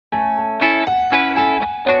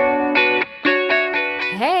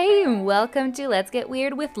welcome to Let's Get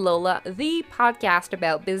Weird with Lola, the podcast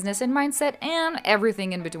about business and mindset and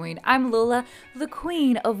everything in between. I'm Lola, the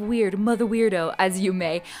queen of weird, mother weirdo, as you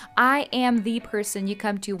may. I am the person you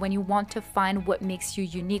come to when you want to find what makes you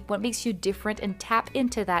unique, what makes you different, and tap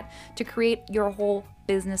into that to create your whole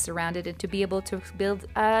business around it and to be able to build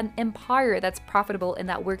an empire that's profitable and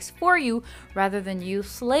that works for you rather than you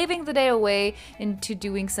slaving the day away into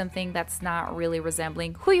doing something that's not really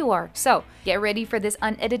resembling who you are. So get ready for this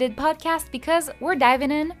unedited podcast because we're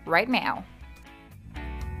diving in right now.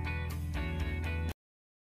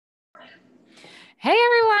 Hey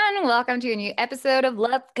everyone, welcome to a new episode of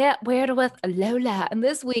Let's Get Weird with Lola. And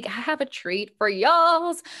this week I have a treat for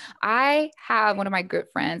y'alls. I have one of my good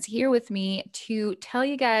friends here with me to tell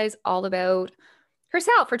you guys all about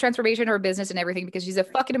herself, her transformation, her business and everything because she's a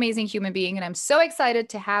fucking amazing human being and I'm so excited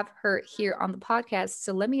to have her here on the podcast.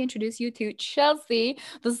 So let me introduce you to Chelsea,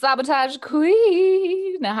 the Sabotage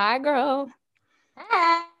Queen. Hi girl.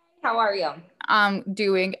 Hi, how are you? I'm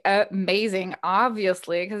doing amazing,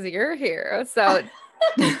 obviously, because you're here. So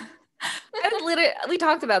we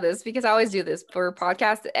talked about this because I always do this for a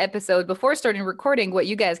podcast episode before starting recording what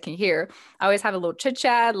you guys can hear. I always have a little chit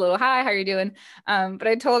chat, a little hi, how are you doing? But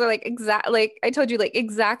I told her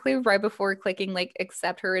exactly right before clicking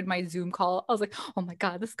accept her in my Zoom call. I was like, oh my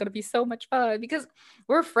God, this is gonna be so much fun because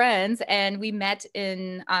we're friends and we met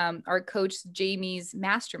in our coach Jamie's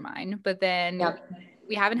mastermind, but then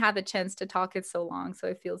we haven't had the chance to talk it so long. So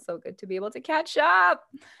it feels so good to be able to catch up.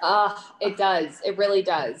 It does. It really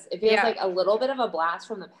does. It feels like a little bit of a blast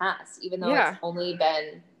from the past, even though it's only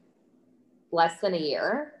been less than a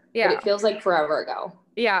year. Yeah. But it feels like forever ago.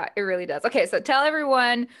 Yeah, it really does. Okay, so tell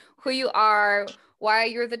everyone who you are, why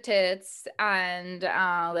you're the tits, and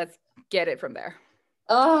let's get it from there.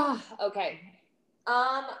 Okay.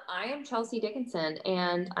 I am Chelsea Dickinson,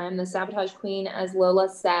 and I'm the Sabotage Queen, as Lola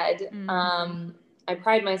said. Mm-hmm. I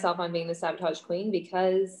pride myself on being the Sabotage Queen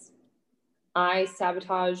because I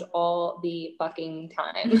sabotage all the fucking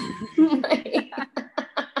time.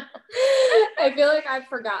 I feel like I've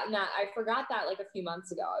forgotten that. I forgot that like a few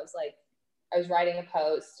months ago. I was writing a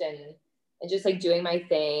post and just like doing my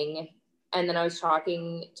thing. And then I was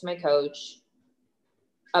talking to my coach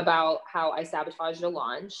about how I sabotaged a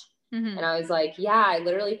launch. Mm-hmm. And I was like, yeah, I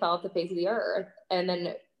literally fell off the face of the earth. And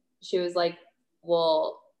then she was like,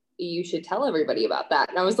 well, you should tell everybody about that.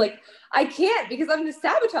 And I was like, I can't because I'm the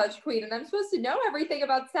Sabotage Queen and I'm supposed to know everything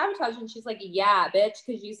about sabotage. And she's like, yeah, bitch,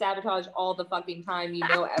 because you sabotage all the fucking time. You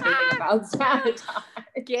know everything about sabotage.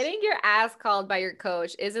 Getting your ass called by your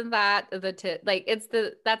coach, isn't that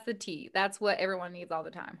the that's the tea. That's what everyone needs all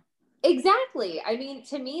the time. Exactly. I mean,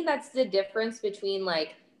 to me, that's the difference between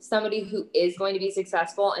like somebody who is going to be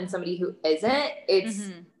successful and somebody who isn't. It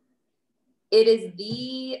is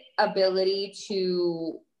the ability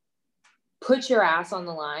to put your ass on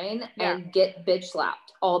the line and get bitch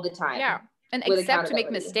slapped all the time. Yeah. And accept to make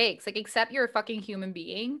mistakes. Like, accept you're a fucking human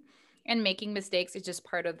being and making mistakes is just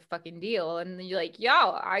part of the fucking deal. And then you're like, yo,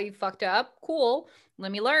 I fucked up. Cool.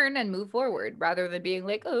 Let me learn and move forward rather than being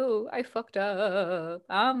like, oh, I fucked up.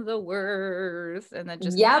 I'm the worst. And then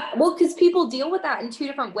just. Yeah. Well, because people deal with that in two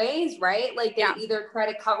different ways, right? Like they either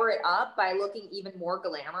try to cover it up by looking even more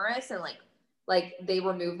glamorous and like they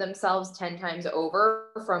remove themselves 10 times over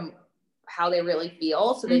from how they really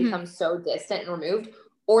feel. So they become so distant and removed,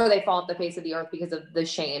 or they fall off the face of the earth because of the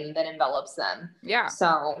shame that envelops them. Yeah.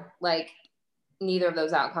 So like neither of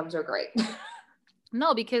those outcomes are great.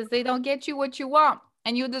 No, because they don't get you what you want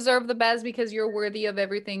and you deserve the best because you're worthy of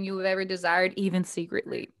everything you've ever desired, even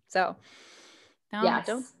secretly. So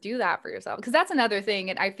don't do that for yourself. Because that's another thing.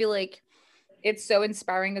 And I feel like it's so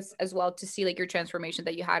inspiring as well to see like your transformation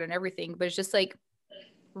that you had and everything, but it's just like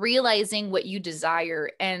realizing what you desire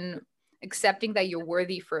and accepting that you're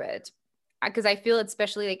worthy for it. Because I feel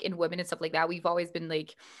especially like in women and stuff like that, we've always been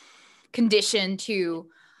like conditioned to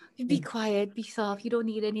be quiet, be soft. You don't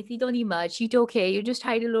need anything. You don't need much. You're okay. You just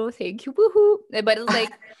hide a little thing. Woohoo. But it's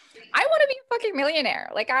like, I want to be a fucking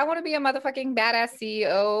millionaire. Like, I want to be a motherfucking badass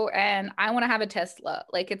CEO and I want to have a Tesla.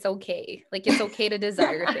 Like, it's okay. Like, it's okay to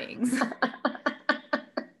desire things.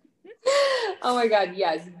 Oh my God.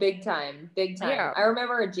 Yes. Big time. Big time. Yeah. I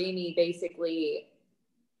remember Jamie basically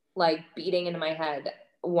like beating into my head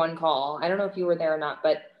one call. I don't know if you were there or not,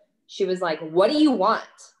 but she was like, what do you want?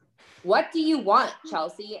 What do you want,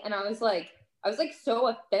 Chelsea? And I was like so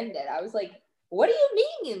offended. I was like, what do you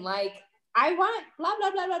mean? Like, I want blah,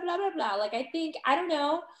 blah, blah, blah, blah, blah, blah. Like, I think, I don't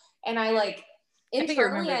know. And I like,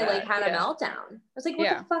 internally, I like had a meltdown. I was like,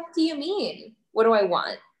 what the fuck do you mean? What do I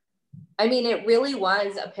want? I mean, it really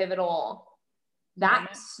was a pivotal,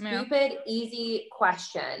 that stupid, easy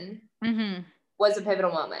question was a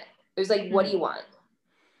pivotal moment. It It was like, what do you want?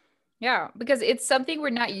 Yeah, because it's something we're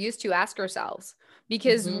not used to ask ourselves,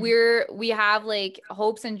 because we have like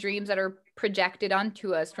hopes and dreams that are projected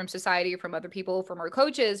onto us from society, from other people, from our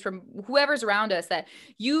coaches, from whoever's around us, that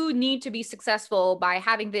you need to be successful by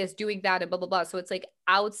having this, doing that, and blah blah blah. So it's like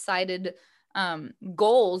outside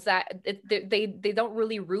goals that they don't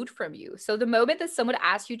really root from you. So the moment that someone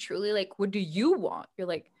asks you truly like, what do you want, you're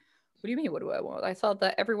like, what do you mean, what do I want? I thought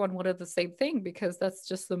that everyone wanted the same thing because that's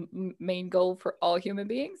just the main goal for all human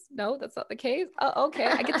beings. No, that's not the case. Oh, okay.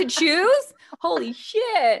 I get to choose? Holy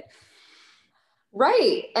shit.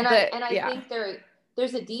 Right. And I think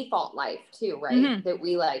there's a default life too, right? That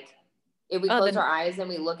we like, if we close our eyes and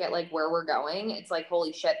we look at like where we're going, it's like,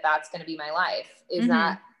 holy shit, that's going to be my life. Is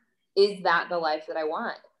that the life that I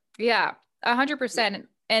want? Yeah, 100%.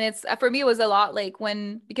 And it's, for me, it was a lot like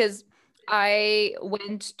because I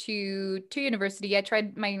went to university. I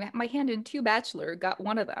tried my hand in 2 bachelor, got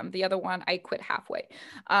one of them. The other one I quit halfway.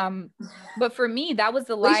 But for me, that was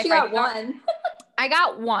the life. At least you got one. I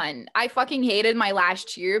got one. I fucking hated my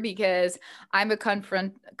last year because I'm a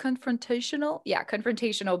confrontational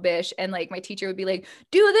bitch. And like my teacher would be like,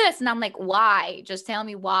 do this. And I'm like, why? Just tell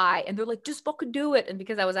me why. And they're like, just fucking do it. And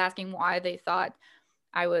because I was asking why, they thought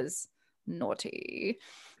I was naughty.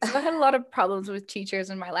 So I had a lot of problems with teachers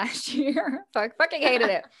in my last year. Fucking hated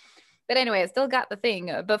it. But anyway, I still got the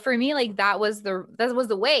thing. But for me, like that was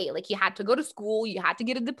the way. Like you had to go to school, you had to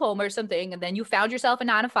get a diploma or something, and then you found yourself a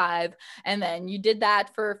 9-to-5, and then you did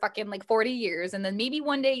that for fucking like 40 years, and then maybe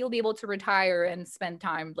one day you'll be able to retire and spend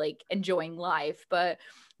time like enjoying life, but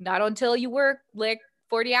not until you work like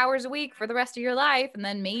 40 hours a week for the rest of your life, and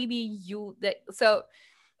then maybe so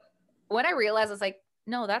when I realized, I was like,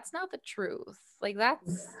 no, that's not the truth. Like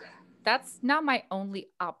that's not my only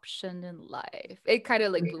option in life. It kind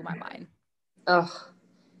of like blew my mind. Oh,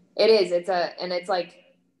 it is. It's like,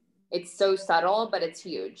 it's so subtle, but it's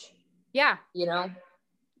huge. Yeah. You know?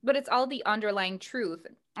 But it's all the underlying truth.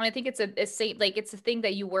 And I think it's a thing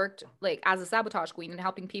that you worked like as a sabotage queen and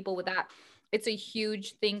helping people with that. It's a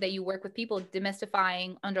huge thing that you work with people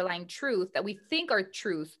demystifying underlying truth that we think are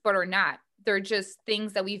truth, but are not. They're just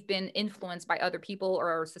things that we've been influenced by other people or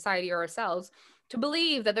our society or ourselves to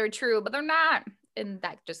believe that they're true, but they're not. And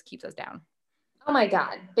that just keeps us down. Oh my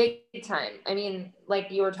God, big time. I mean, like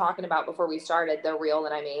you were talking about before we started, the reel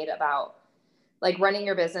that I made about like running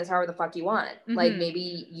your business however the fuck you want. Like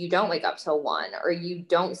maybe you don't wake up till 1, or you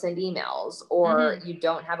don't send emails, or you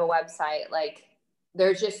don't have a website. Like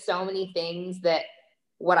there's just so many things that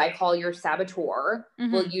what I call your saboteur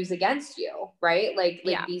will use against you, right? Like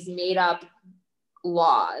these made up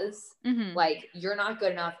laws, like you're not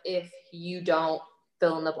good enough if you don't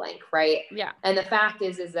fill in the blank, right? Yeah. And the fact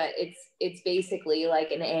is that it's basically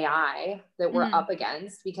like an AI that we're up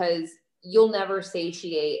against, because you'll never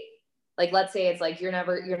satiate. Like, let's say it's like, you're not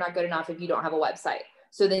good enough if you don't have a website.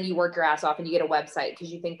 So then you work your ass off and you get a website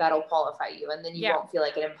because you think that'll qualify you. And then you won't feel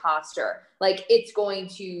like an imposter. Like it's going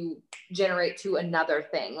to generate to another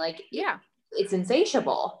thing. Like, it's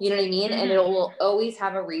insatiable. You know what I mean? And it will always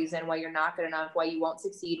have a reason why you're not good enough, why you won't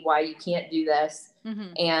succeed, why you can't do this.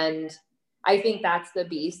 And I think that's the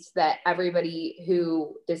beast that everybody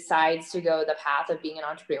who decides to go the path of being an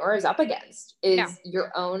entrepreneur is up against, is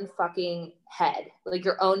your own fucking head, like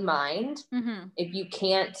your own mind.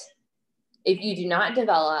 If you do not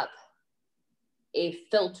develop a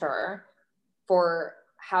filter for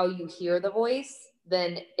how you hear the voice,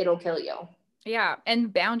 then it'll kill you. Yeah.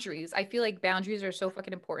 And boundaries. I feel like boundaries are so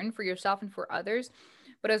fucking important for yourself and for others.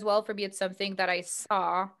 But as well, for me, it's something that I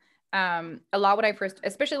saw a lot when I first,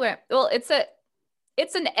 especially when,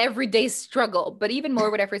 it's an everyday struggle, but even more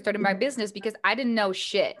when I first started my business, because I didn't know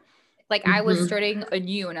shit. Like I was starting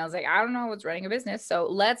anew and I was like, I don't know what's running a business. So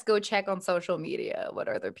let's go check on social media, what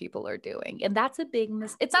other people are doing. And that's a big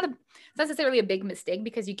it's not necessarily a big mistake,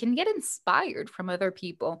 because you can get inspired from other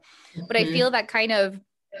people. But I feel that kind of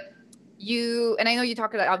and I know you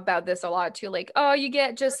talk about this a lot too, like, oh, you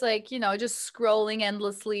get just like, just scrolling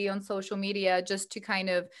endlessly on social media just to kind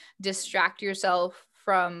of distract yourself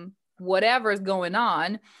from whatever's going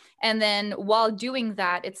on. And then while doing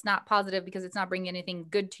that, it's not positive because it's not bringing anything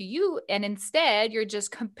good to you. And instead, you're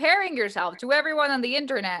just comparing yourself to everyone on the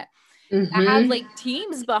internet that have like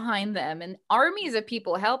teams behind them and armies of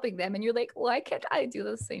people helping them. And you're like, why can't I do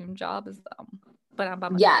the same job as them? But I'm by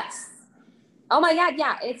myself. Yes. Oh my God.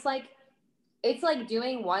 Yeah. It's like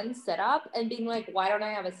doing one sit-up and being like, why don't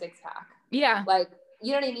I have a 6-pack? Yeah. Like,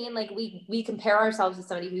 you know what I mean? Like we compare ourselves to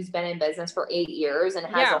somebody who's been in business for 8 years and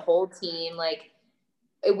has a whole team. Like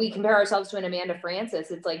we compare ourselves to an Amanda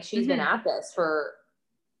Francis. It's like, she's been at this for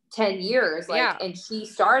 10 years. Like, and she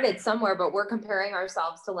started somewhere, but we're comparing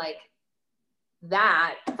ourselves to like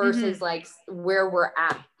that versus like where we're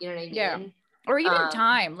at, you know what I mean? Yeah. Or even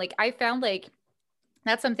time. Like I found like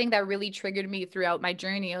that's something that really triggered me throughout my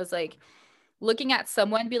journey. I was like looking at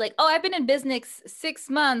someone be like, oh, I've been in business 6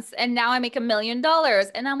 months and now I make $1 million.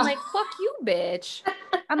 And I'm like, fuck you, bitch.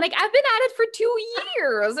 I'm like, I've been at it for 2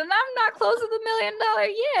 years and I'm not close to the $1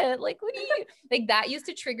 million yet. Like, what do you like? That used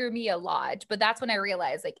to trigger me a lot. But that's when I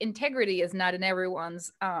realized like integrity is not in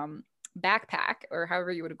everyone's backpack or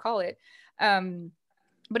however you would call it.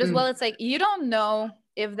 But as well, it's like, you don't know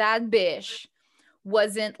if that bitch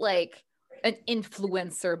wasn't like an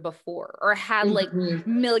influencer before or had like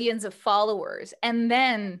millions of followers. And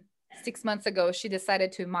then 6 months ago, she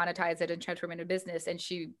decided to monetize it and transform into business. And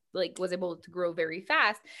she like was able to grow very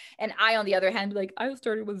fast. And I, on the other hand, like I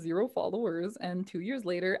started with 0 followers and 2 years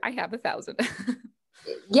later, I have 1,000.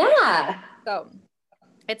 Yeah. So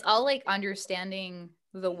it's all like understanding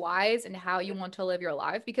the whys and how you want to live your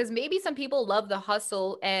life, because maybe some people love the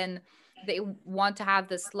hustle and they want to have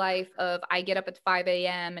this life of I get up at 5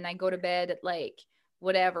 a.m. and I go to bed at like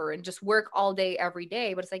whatever and just work all day every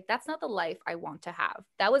day. But it's like, that's not the life I want to have.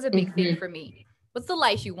 That was a big thing for me. What's the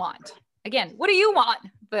life you want? Again, what do you want?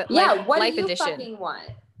 But yeah, what life do you edition. fucking want?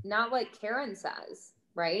 Not what Karen says,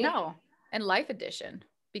 right? No, and life edition.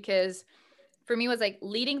 Because for me, it was like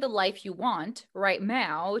leading the life you want right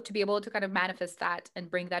now to be able to kind of manifest that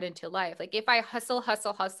and bring that into life. Like if I hustle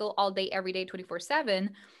all day, every day, 24/7,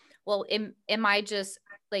 well, am I just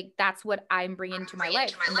like, that's what I'm bringing to my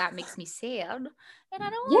life and that makes me sad and I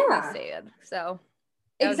don't want to be sad. So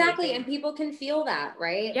exactly. And people can feel that,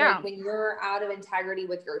 right? Yeah. Like when you're out of integrity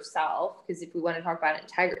with yourself, because if we want to talk about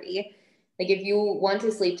integrity, like if you want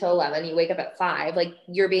to sleep till 11, you wake up at 5, like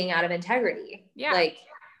you're being out of integrity. Yeah. Like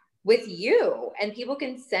with you, and people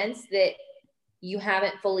can sense that you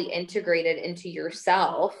haven't fully integrated into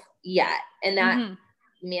yourself yet. And that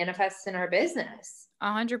manifests in our business.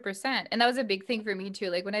 100%. And that was a big thing for me too.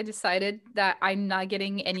 Like when I decided that I'm not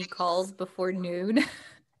getting any calls before noon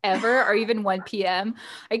ever, or even 1 p.m.,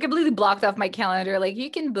 I completely blocked off my calendar. Like you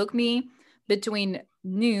can book me between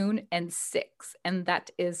noon and 6, and that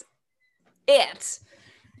is it.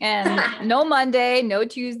 And no Monday, no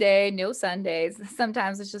Tuesday, no Sundays.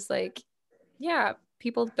 Sometimes it's just like, yeah,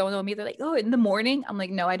 people don't know me. They're like, oh, in the morning? I'm like,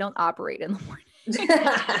 no, I don't operate in the morning.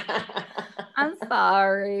 I'm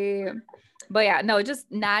sorry. But yeah, no,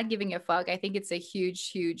 just not giving a fuck. I think it's a huge,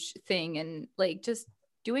 huge thing. And like just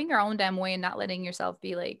doing your own damn way and not letting yourself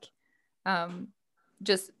be like,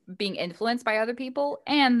 just being influenced by other people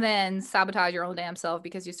and then sabotage your own damn self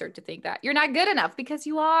because you start to think that you're not good enough, because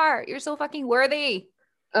you are. You're so fucking worthy.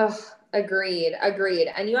 Oh, agreed.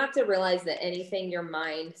 And you have to realize that anything your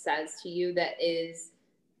mind says to you that is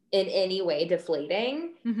in any way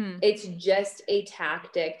deflating, it's just a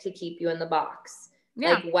tactic to keep you in the box.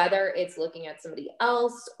 Yeah. Like whether it's looking at somebody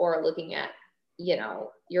else or looking at, you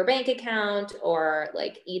know, your bank account or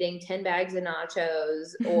like eating 10 bags of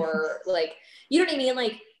nachos or like, you know what I mean?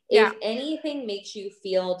 Like if anything makes you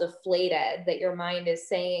feel deflated that your mind is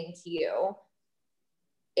saying to you,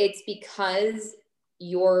 it's because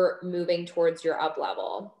you're moving towards your up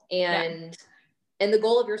level. And the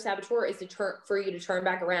goal of your saboteur is for you to turn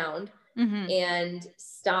back around and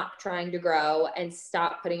stop trying to grow and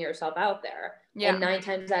stop putting yourself out there. And 9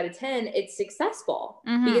 times out of 10, it's successful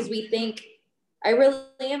because we think I really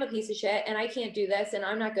am a piece of shit and I can't do this and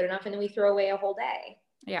I'm not good enough. And then we throw away a whole day.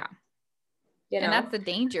 Yeah. You know? And that's the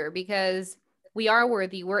danger, because we are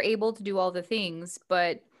worthy. We're able to do all the things,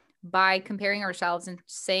 but by comparing ourselves and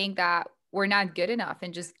saying that we're not good enough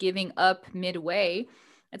and just giving up midway,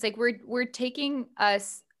 it's like we're taking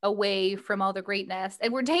us away from all the greatness,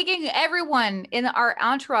 and we're taking everyone in our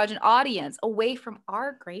entourage and audience away from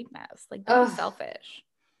our greatness. Like, don't be selfish.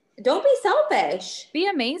 Don't be selfish. Be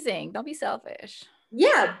amazing. Don't be selfish.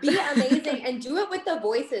 Yeah, be amazing and do it with the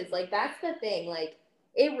voices. Like, that's the thing. Like,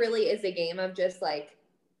 it really is a game of just like,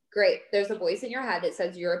 great, there's a voice in your head that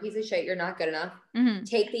says you're a piece of shit, you're not good enough.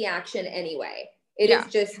 Take the action anyway. It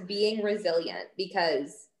is just being resilient,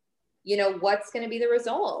 because you know what's going to be the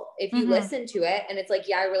result if you listen to it and it's like,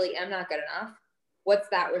 yeah, I really am not good enough. What's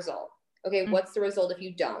that result? Okay, what's the result if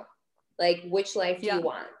you don't? Like, which life do you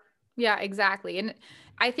want? Yeah, exactly. And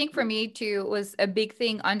I think for me too was a big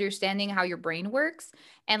thing understanding how your brain works,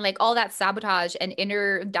 and like all that sabotage and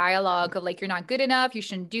inner dialogue of like, you're not good enough, you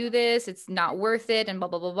shouldn't do this, it's not worth it, and blah,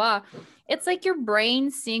 blah, blah, blah. It's like your brain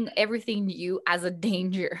seeing everything new as a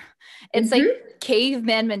danger. It's like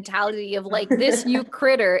caveman mentality of like, this new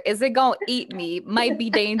critter, is it gonna eat me? Might be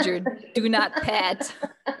danger. Do not pet.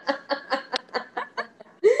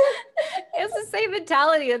 It's the same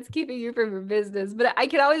mentality that's keeping you from your business. But I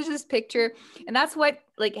can always just picture, and that's what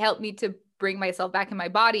like helped me to bring myself back in my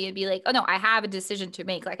body and be like, oh no, I have a decision to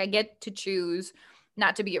make. Like I get to choose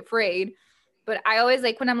not to be afraid. But I always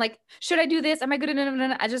like when I'm like, should I do this? Am I good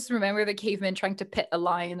enough? I just remember the caveman trying to pet a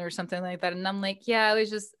lion or something like that. And I'm like, yeah,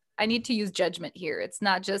 I need to use judgment here. It's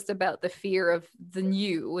not just about the fear of the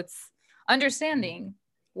new. It's understanding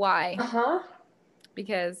why.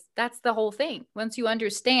 Because that's the whole thing. Once you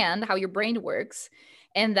understand how your brain works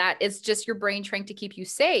and that it's just your brain trying to keep you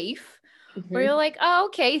safe, where you're like, oh,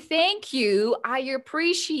 okay, thank you. I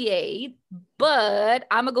appreciate, but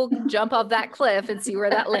I'm going to go jump off that cliff and see where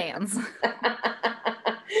that lands.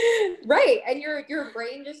 Right. And your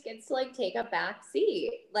brain just gets to like take a back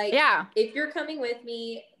seat. Like, if you're coming with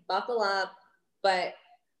me, buckle up, but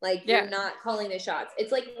like, you're not calling the shots.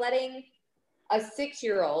 It's like letting a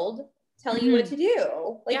 6-year-old tell you what to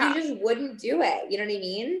do. Like, you just wouldn't do it. You know what I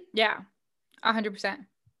mean? Yeah. 100%.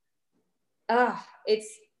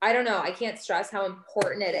 I don't know. I can't stress how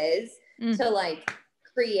important it is to like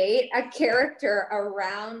create a character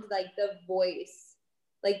around like the voice,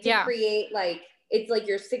 like to create like, it's like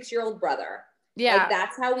your 6-year-old brother. Yeah. Like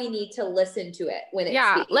that's how we need to listen to it when it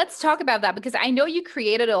speaks. Let's talk about that, because I know you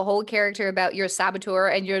created a whole character about your saboteur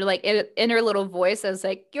and your like inner little voice that's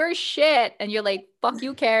like, you're shit. And you're like, fuck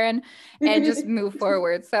you, Karen, and just move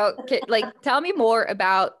forward. So like, tell me more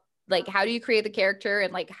about like, how do you create the character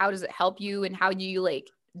and like, how does it help you and how do you like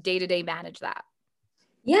day-to-day manage that?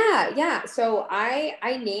 Yeah. So I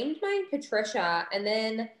named mine Patricia, and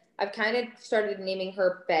then I've kind of started naming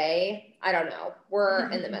her Faye. I don't know. We're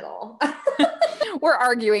in the middle. We're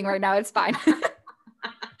arguing right now. It's fine.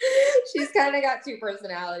 She's kind of got 2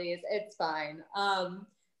 personalities. It's fine.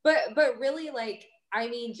 But really, like, I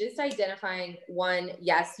mean, just identifying one,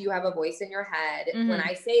 yes, you have a voice in your head. When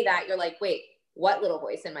I say that, you're like, wait, what little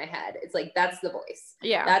voice in my head? It's like, that's the voice.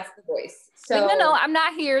 Yeah. That's the voice. So like, no, I'm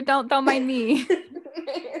not here. Don't mind me.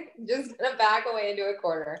 Just gonna back away into a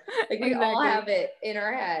corner. Like we all have it in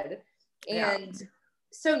our head. And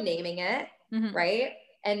so naming it, right?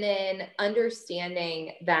 And then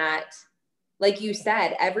understanding that, like you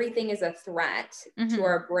said, everything is a threat to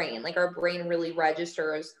our brain. Like our brain really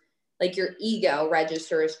registers, like your ego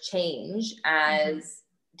registers change as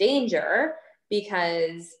danger,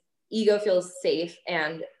 because ego feels safe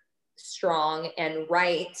and strong and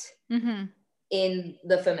right in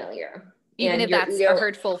the familiar. Even and if that's ego, a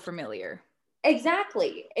hurtful familiar.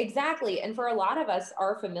 Exactly. And for a lot of us,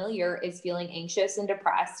 our familiar is feeling anxious and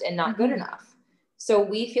depressed and not good enough. So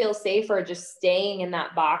we feel safer just staying in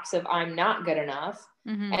that box of I'm not good enough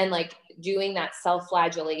and like doing that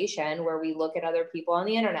self-flagellation where we look at other people on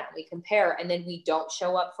the internet, we compare, and then we don't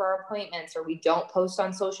show up for our appointments or we don't post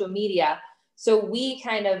on social media. So we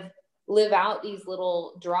kind of live out these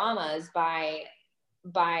little dramas by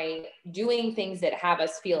doing things that have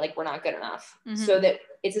us feel like we're not good enough. So that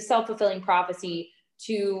it's a self-fulfilling prophecy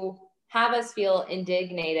to have us feel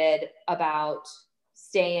indignated about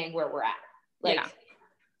staying where we're at. Like,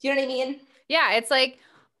 do you know what I mean? Yeah. It's like,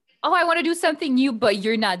 oh, I want to do something new, but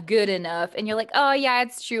you're not good enough. And you're like, oh yeah,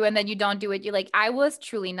 it's true. And then you don't do it. You're like, I was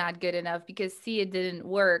truly not good enough because see, it didn't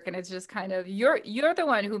work. And it's just kind of, you're the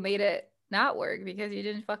one who made it not work because you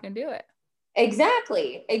didn't fucking do it.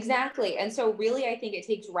 Exactly. And so really, I think it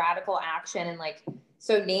takes radical action and like,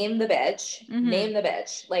 so name the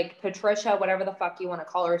bitch, like Patricia, whatever the fuck you want to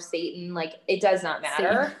call her, Satan, like it does not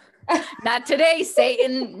matter. Not today,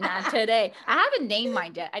 Satan. Not today. I haven't named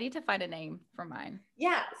mine yet. I need to find a name for mine.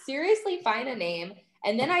 Yeah, seriously, find a name.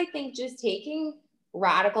 And then I think just taking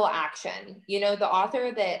radical action. You know, the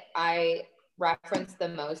author that I reference the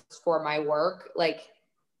most for my work, like,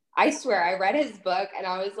 I swear I read his book and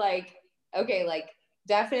I was like, okay, like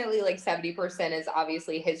definitely like 70% is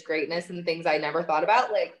obviously his greatness and things I never thought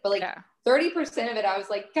about. Like, but like 30% of it, I was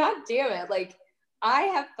like, God damn it. Like I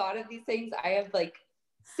have thought of these things. I have like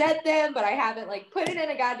said them, but I haven't like put it in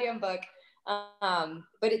a goddamn book.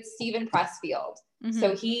 But it's Steven Pressfield.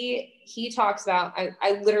 So he talks about,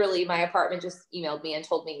 I literally, my apartment just emailed me and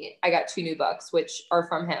told me I got 2 new books, which are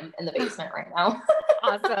from him in the basement right now.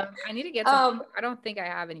 Awesome. I need to get some. I don't think I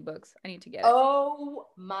have any books. I need to get it. Oh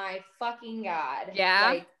my fucking God.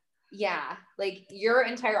 Yeah. Like your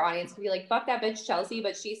entire audience could be like, fuck that bitch Chelsea,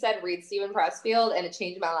 but she said read Steven Pressfield and it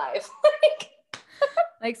changed my life.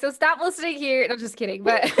 Like, so stop listening here. I'm just kidding,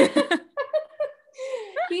 but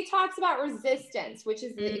he talks about resistance, which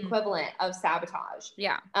is the equivalent of sabotage.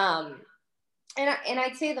 Yeah. And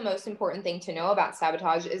I'd say the most important thing to know about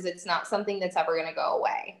sabotage is it's not something that's ever going to go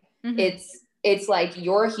away. It's like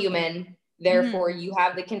you're human, therefore you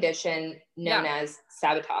have the condition known as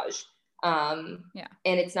sabotage. And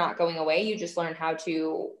it's not going away. You just learn how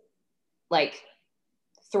to like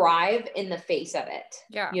thrive in the face of it.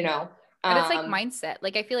 Yeah. You know? And it's like mindset.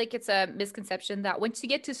 Like, I feel like it's a misconception that once you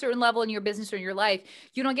get to a certain level in your business or in your life,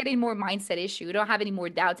 you don't get any more mindset issue. You don't have any more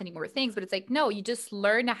doubts, any more things. But it's like, no, you just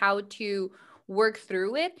learn how to work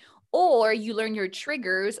through it, or you learn your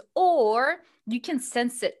triggers, or you can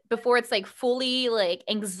sense it before it's like fully like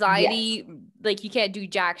anxiety, like you can't do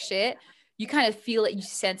jack shit. You kind of feel it, you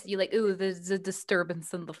sense it, you like, ooh, there's a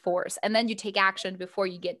disturbance in the force. And then you take action before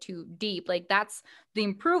you get too deep. Like, that's the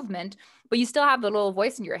improvement. But you still have the little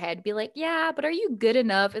voice in your head be like, yeah, but are you good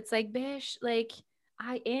enough? It's like, bish, like,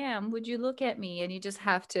 I am. Would you look at me? And you just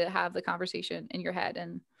have to have the conversation in your head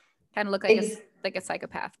and kind of look like a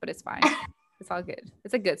psychopath, but it's fine. It's all good.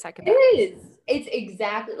 It's a good psychopath. It is. It's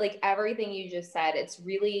exactly like everything you just said. It's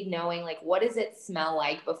really knowing like, what does it smell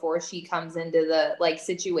like before she comes into the like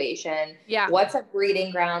situation? Yeah. What's a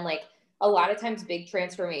breeding ground? Like, a lot of times big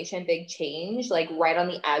transformation, big change, like right on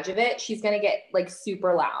the edge of it, she's going to get like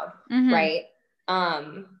super loud. Right.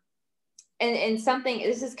 And something,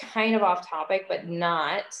 this is kind of off topic, but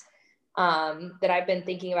not, that I've been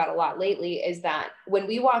thinking about a lot lately is that when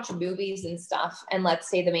we watch movies and stuff, and let's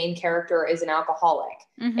say the main character is an alcoholic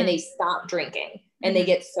and they stop drinking and they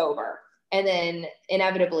get sober, and then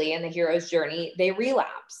inevitably in the hero's journey, they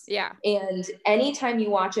relapse. Yeah. And anytime you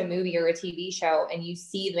watch a movie or a TV show and you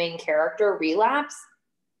see the main character relapse,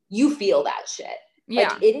 you feel that shit.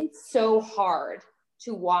 Yeah. Like, it is so hard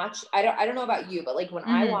to watch. I don't know about you, but like when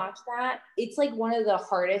I watch that, it's like one of the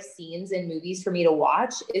hardest scenes in movies for me to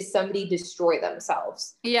watch is somebody destroy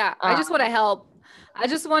themselves. Yeah. I just want to help. I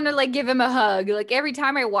just want to like give him a hug. Like, every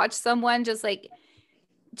time I watch someone just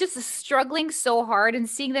struggling so hard and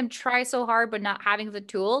seeing them try so hard, but not having the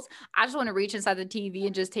tools, I just want to reach inside the TV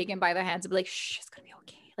and just take him by the hands and be like, shh, it's going to be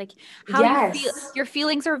okay. Like, how you feel, your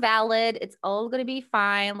feelings are valid. It's all going to be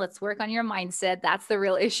fine. Let's work on your mindset. That's the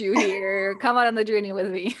real issue here. Come on the journey with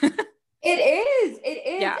me. It is.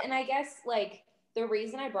 Yeah. And I guess like the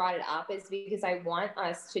reason I brought it up is because I want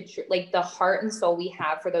us to like the heart and soul we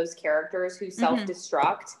have for those characters who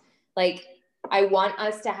self-destruct. Like, I want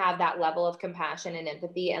us to have that level of compassion and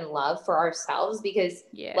empathy and love for ourselves because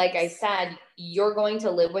like I said, you're going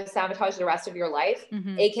to live with sabotage the rest of your life,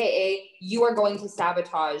 AKA you are going to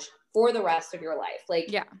sabotage for the rest of your life.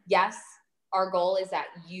 Like, yes, our goal is that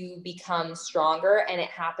you become stronger and it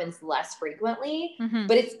happens less frequently,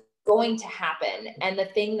 but it's going to happen. And the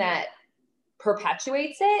thing that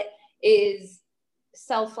perpetuates it is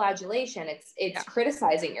self-flagellation. It's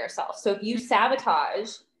criticizing yourself. So if you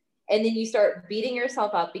sabotage and then you start beating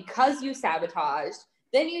yourself up because you sabotaged,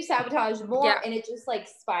 then you sabotage more and it just like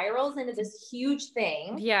spirals into this huge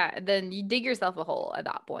thing. Yeah. Then you dig yourself a hole at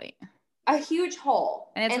that point. A huge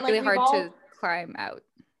hole. And it's really hard to climb out.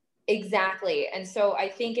 Exactly. And so I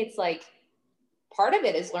think it's like part of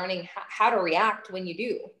it is learning how to react when you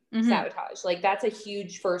do sabotage. Like, that's a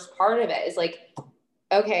huge first part of it is like,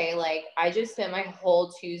 okay, like I just spent my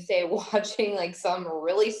whole Tuesday watching like some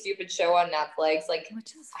really stupid show on Netflix. Like, I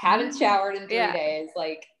haven't showered in 3 days.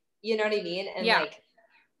 Like, you know what I mean? And like,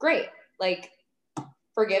 great. Like,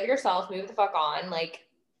 forgive yourself, move the fuck on. Like,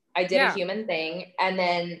 I did a human thing. And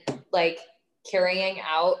then like carrying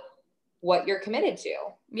out what you're committed to.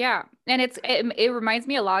 Yeah. And it reminds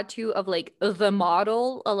me a lot too of like the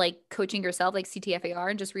model of like coaching yourself, like CTFAR,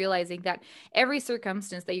 and just realizing that every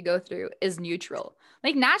circumstance that you go through is neutral.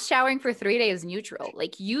 Like, not showering for 3 days is neutral.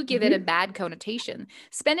 Like, you give it a bad connotation.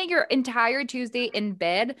 Spending your entire Tuesday in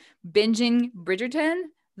bed binging Bridgerton,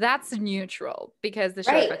 that's neutral because the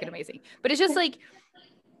show is fucking amazing. But it's just like,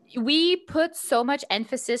 we put so much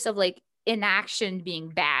emphasis of like inaction being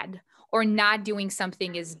bad, or not doing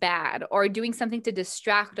something is bad, or doing something to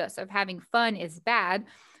distract us of having fun is bad.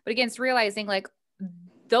 But again, it's realizing like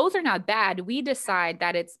those are not bad. We decide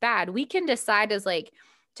that it's bad. We can decide as like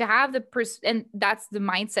to have and that's the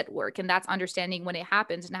mindset work, and that's understanding when it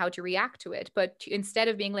happens and how to react to it. But instead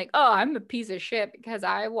of being like, oh, I'm a piece of shit because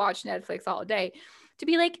I watch Netflix all day, to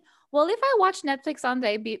be like, well, if I watch Netflix all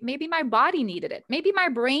day, maybe my body needed it. Maybe my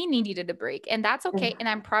brain needed a break, and that's okay. And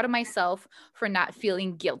I'm proud of myself for not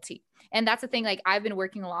feeling guilty. And that's the thing, like, I've been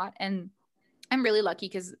working a lot, and I'm really lucky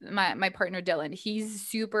because my partner, Dylan, he's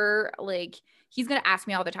super, like, he's going to ask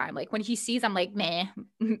me all the time. Like, when he sees I'm like, meh,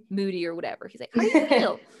 moody or whatever, he's like, how do you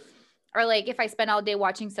feel? Or like, if I spend all day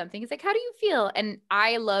watching something, he's like, how do you feel? And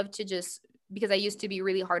I love to just, because I used to be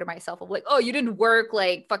really hard on myself of like, oh, you didn't work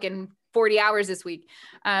like fucking 40 hours this week.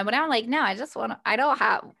 But I'm like, no, I don't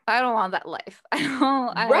want that life.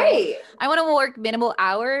 I want to work minimal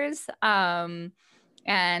hours.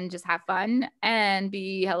 And just have fun and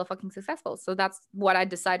be hella fucking successful. So that's what I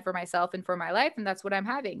decide for myself and for my life. And that's what I'm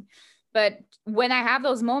having. But when I have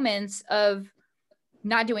those moments of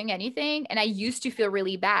not doing anything. And I used to feel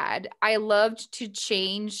really bad. I loved to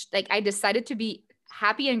change. Like I decided to be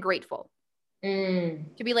happy and grateful.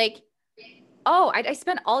 To be like, oh, I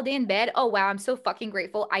spent all day in bed. Oh, wow. I'm so fucking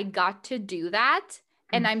grateful. I got to do that.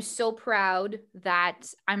 And I'm so proud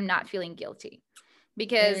that I'm not feeling guilty.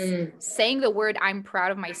 Because saying the word I'm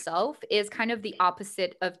proud of myself is kind of the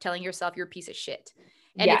opposite of telling yourself you're a piece of shit.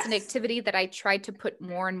 And it's an activity that I try to put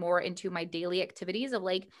more and more into my daily activities of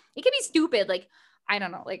like, it can be stupid. Like, I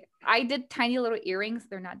don't know. Like I did tiny little earrings.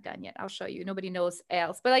 They're not done yet. I'll show you. Nobody knows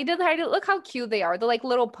else. But I did look how cute they are. They're like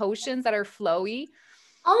little potions that are flowy.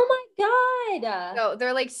 Oh my God. So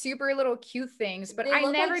they're like super little cute things, but they I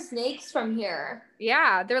look never like snakes from here.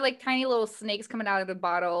 Yeah, they're like tiny little snakes coming out of the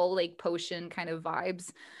bottle, like potion kind of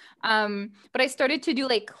vibes. But I started to do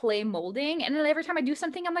like clay molding, and then every time I do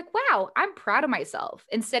something, I'm like, wow, I'm proud of myself.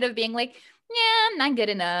 Instead of being like, yeah, I'm not good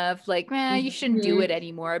enough, like, you shouldn't do it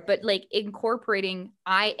anymore. But like incorporating,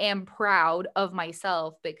 I am proud of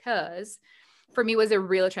myself, because for me was a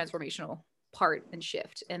real transformational part and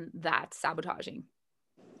shift in that sabotaging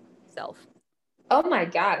self. Oh my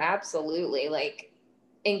God, absolutely. Like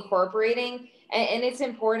incorporating, and it's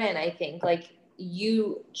important, I think, like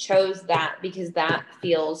you chose that because that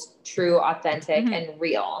feels true, authentic, and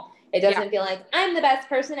real. It doesn't feel like I'm the best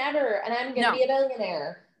person ever and I'm going to be a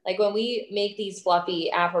billionaire. Like when we make these fluffy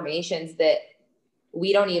affirmations that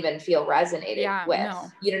we don't even feel resonated with,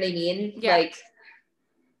 you know what I mean? Yeah.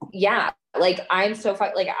 Like, like I'm so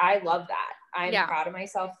like, I love that. I'm proud of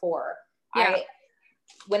myself for,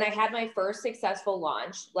 when I had my first successful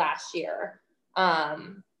launch last year, God,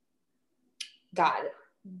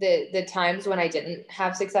 the times when I didn't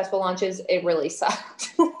have successful launches, it really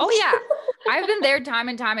sucked. Oh yeah. I've been there time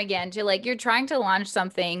and time again to like, you're trying to launch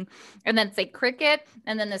something and then it's like cricket.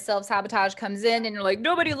 And then the self-sabotage comes in and you're like,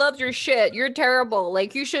 nobody loves your shit. You're terrible.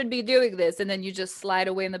 Like you should be doing this. And then you just slide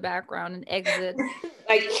away in the background and exit.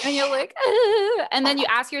 And you're like, and then you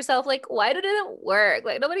ask yourself like, why did it work?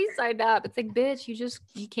 Like nobody signed up. It's like, bitch,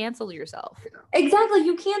 you canceled yourself. Exactly.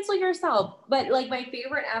 You cancel yourself. But like my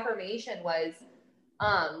favorite affirmation was,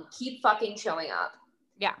 keep fucking showing up.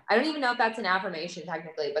 Yeah. I don't even know if that's an affirmation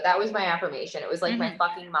technically, but that was my affirmation. It was like my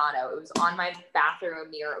fucking motto. It was on my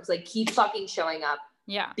bathroom mirror. It was like, keep fucking showing up.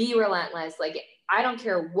 Yeah. Be relentless. Like, I don't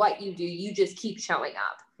care what you do. You just keep showing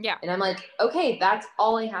up. Yeah. And I'm like, okay, that's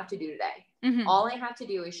all I have to do today. All I have to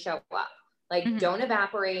do is show up. Like, don't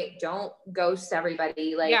evaporate. Don't ghost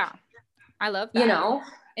everybody. Like, I love that. You know?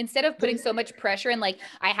 Instead of putting so much pressure and like,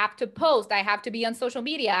 I have to post, I have to be on social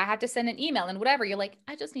media, I have to send an email and whatever. You're like,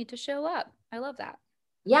 I just need to show up. I love that.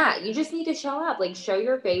 Yeah, you just need to show up, like show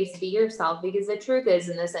your face, be yourself, because the truth is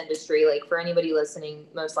in this industry, like for anybody listening,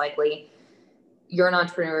 most likely you're an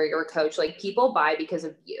entrepreneur, you're a coach, like people buy because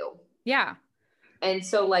of you. Yeah. And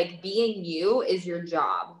so like being you is your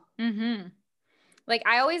job. Like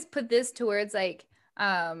I always put this towards like,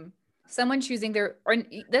 someone choosing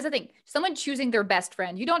that's the thing, someone choosing their best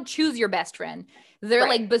friend. You don't choose your best friend. They're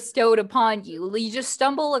like bestowed upon you. You just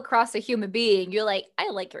stumble across a human being. You're like, I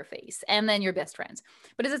like your face. And then you're best friends.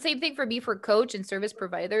 But it's the same thing for me for coach and service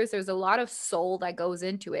providers. There's a lot of soul that goes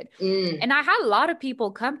into it. And I had a lot of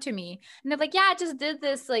people come to me and they're like, yeah, I just did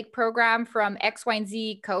this like program from X, Y, and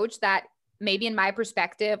Z coach that maybe in my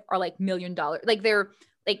perspective are like $1 million. Like they're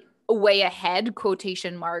like way ahead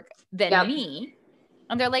quotation mark than me.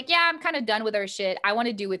 And they're like, yeah, I'm kind of done with our shit. I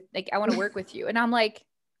want to work with you. And I'm like,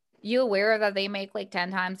 you aware that they make like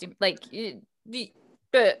 10 times like, and it's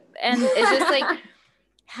just like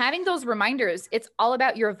having those reminders. It's all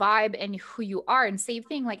about your vibe and who you are. And same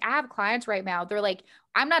thing. Like I have clients right now. They're like,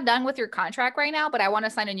 I'm not done with your contract right now, but I want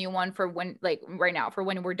to sign a new one for when, like right now, for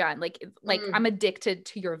when we're done. Like I'm addicted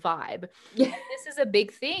to your vibe. Yeah. This is a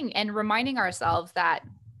big thing. And reminding ourselves that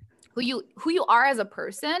who you are as a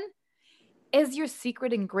person is your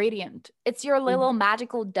secret ingredient. It's your little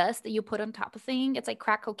magical dust that you put on top of thing. It's like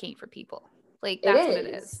crack cocaine for people. Like that's what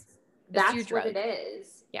it is. That's what it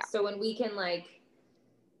is. Yeah. So when we can like,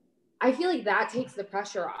 I feel like that takes the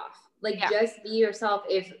pressure off. Like just be yourself.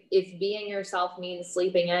 If being yourself means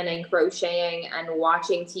sleeping in and crocheting and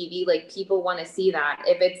watching TV, like people want to see that.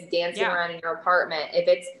 If it's dancing around in your apartment, if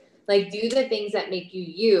it's like do the things that make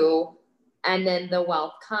you, and then the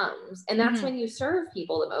wealth comes. And that's when you serve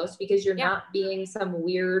people the most because you're not being some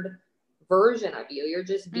weird version of you. You're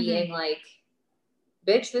just being like,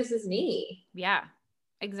 bitch, this is me. Yeah,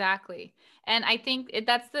 exactly. And I think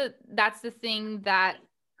that's the thing that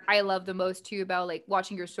I love the most too about like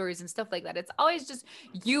watching your stories and stuff like that. It's always just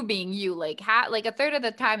you being you, like like a third of the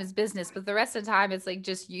time is business, but the rest of the time it's like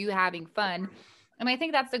just you having fun. And I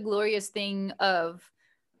think that's the glorious thing of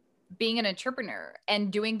being an entrepreneur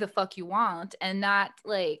and doing the fuck you want, and not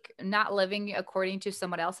living according to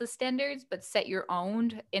someone else's standards, but set your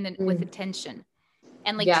own with attention,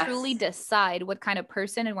 and like truly decide what kind of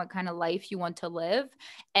person and what kind of life you want to live,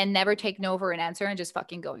 and never take no for an answer and just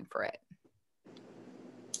fucking going for it.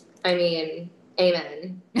 I mean,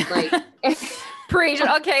 amen. Like, preach.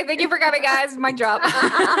 Okay, thank you for coming, guys. Mic drop.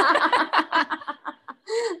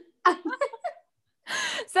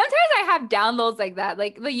 Sometimes I have downloads like that.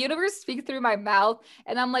 Like the universe speaks through my mouth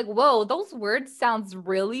and I'm like, whoa, those words sounds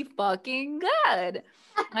really fucking good.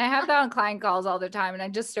 And I have that on client calls all the time, and I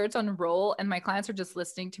just search on roll and my clients are just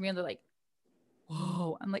listening to me and they're like,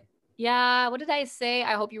 whoa. I'm like, yeah, what did I say?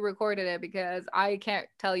 I hope you recorded it because I can't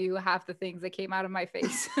tell you half the things that came out of my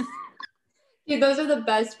face. Dude, those are the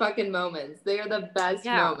best fucking moments. They are the best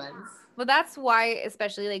moments. Well, that's why,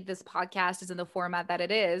 especially like this podcast is in the format that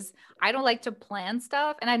it is. I don't like to plan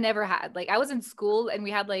stuff, and I never had. Like I was in school and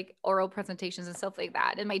we had like oral presentations and stuff like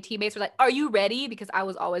that. And my teammates were like, "Are you ready?" Because I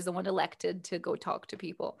was always the one elected to go talk to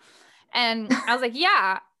people. And I was like,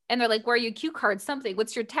 "Yeah." And they're like, "Where are your cue cards? Something.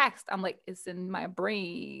 What's your text?" I'm like, "It's in my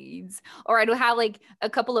brains." Or I do have like a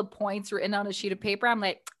couple of points written on a sheet of paper. I'm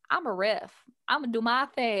like, "I'm a riff. I'm gonna do my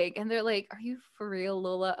thing." And they're like, "Are you for real,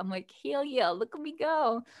 Lola?" I'm like, hell yeah, look at me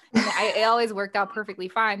go. And it always worked out perfectly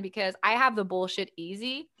fine because I have the bullshit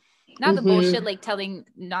easy. Not the bullshit like telling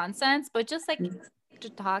nonsense, but just like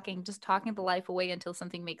just talking the life away until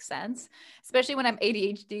something makes sense. Especially when I'm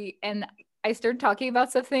ADHD and I start talking about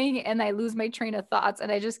something and I lose my train of thoughts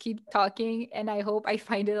and I just keep talking and I hope I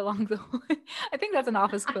find it along the way. I think that's an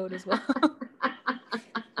office quote as well.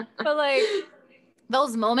 But like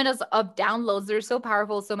those moments of downloads, they're so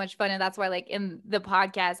powerful, so much fun. And that's why like in the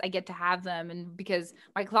podcast, I get to have them, and because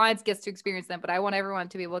my clients get to experience them, but I want everyone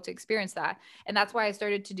to be able to experience that. And that's why I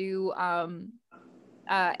started to do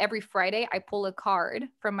every Friday, I pull a card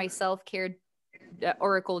from my self-care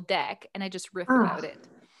Oracle deck and I just riff about it.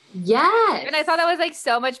 Yes. And I thought that was like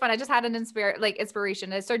so much fun. I just had an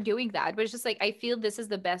inspiration. I started doing that, but it's just like, I feel this is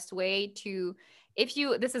the best way to,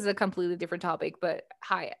 this is a completely different topic, but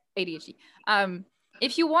hi, ADHD.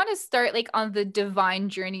 If you want to start like on the divine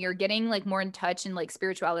journey or getting like more in touch in like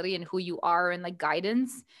spirituality and who you are and like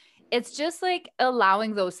guidance, it's just like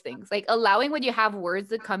allowing those things, like allowing when you have words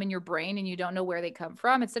that come in your brain and you don't know where they come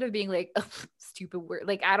from, instead of being like, stupid word,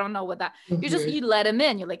 like I don't know what that, you let them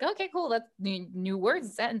in. You're like, okay, cool, that's new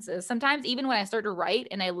words, sentences. Sometimes even when I start to write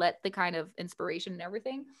and I let the kind of inspiration and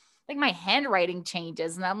everything, like my handwriting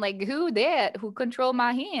changes and I'm like, who control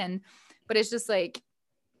my hand? But it's just like,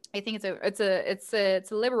 I think it's a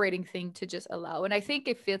liberating thing to just allow. And I think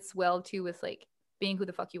it fits well too with like being who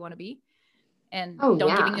the fuck you want to be and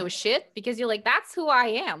giving no shit, because you're like, that's who I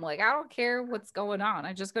am. Like, I don't care what's going on.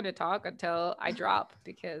 I'm just going to talk until I drop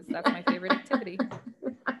because that's my favorite activity.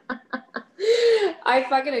 I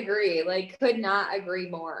fucking agree. Like, could not agree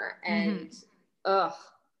more. And,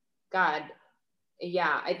 God.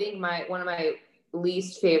 Yeah. I think one of my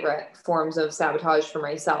least favorite forms of sabotage for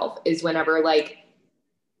myself is whenever like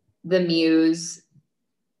the muse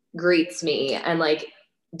greets me and like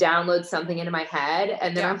downloads something into my head,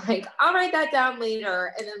 and then I'm like, I'll write that down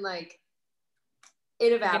later, and then like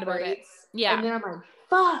it evaporates. Yeah. And then I'm like,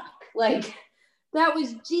 fuck, like that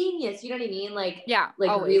was genius. You know what I mean? Like, like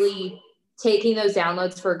always. Really taking those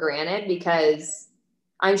downloads for granted, because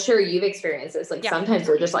I'm sure you've experienced this. Like sometimes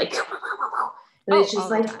we're just like, and it's just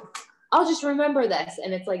like, I'll just remember this.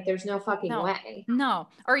 And it's like, there's no fucking way. No.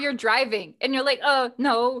 Or you're driving and you're like, oh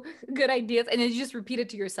no, good ideas. And then you just repeat it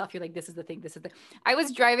to yourself. You're like, this is the thing. I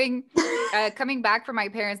was driving, coming back from my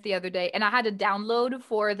parents the other day, and I had to download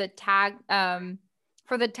for the tagline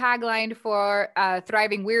for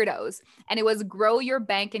Thriving Weirdos. And it was grow your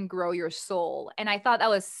bank and grow your soul. And I thought that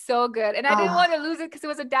was so good. And I didn't want to lose it because it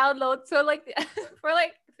was a download. So like for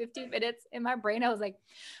like 15 minutes in my brain, I was like,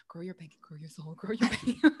 grow your bank, grow your soul, grow your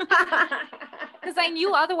bank. Because I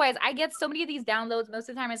knew otherwise I get so many of these downloads. Most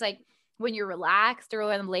of the time it's like when you're relaxed or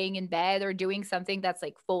when I'm laying in bed or doing something that's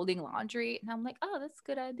like folding laundry. And I'm like, oh, that's a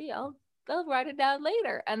good idea. I'll write it down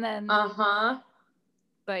later. And then,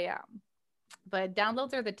 but yeah, but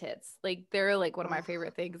downloads are the tits. Like they're like one of my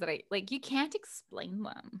favorite things that I like. You can't explain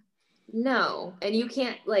them. No. And you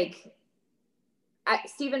can't like,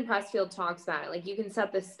 Stephen Pressfield talks about it. Like you can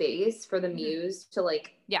set the space for the muse to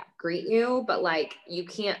like greet you, but like you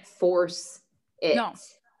can't force it. No.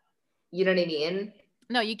 You know what I mean?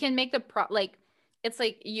 No, you can make like it's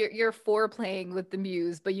like you're foreplaying with the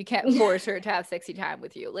muse, but you can't force her to have sexy time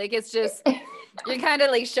with you. Like it's just you're kind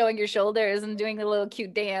of like showing your shoulders and doing a little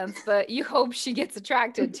cute dance, but you hope she gets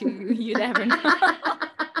attracted to you. You never know.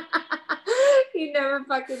 You never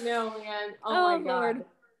fucking know, man. Oh my God. Lord.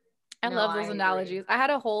 I love those analogies. I had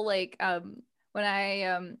a whole like when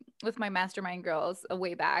I with my mastermind girls a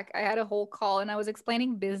way back, I had a whole call and I was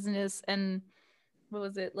explaining business and what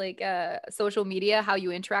was it like social media, how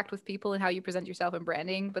you interact with people and how you present yourself in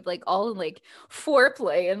branding, but like all in like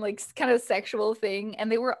foreplay and like kind of sexual thing. And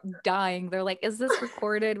they were dying. They're like, is this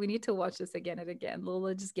recorded? We need to watch this again and again.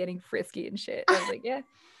 Lola just getting frisky and shit. I was like, yeah.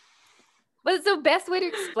 But it's the best way to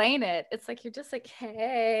explain it. It's like you're just like,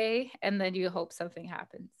 hey, and then you hope something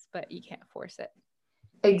happens, but you can't force it.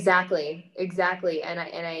 Exactly. And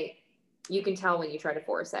you can tell when you try to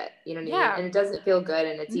force it, you know what I mean? And it doesn't feel good,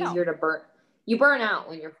 and it's easier to burn out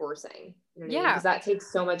when you're forcing, you know what I mean? Because that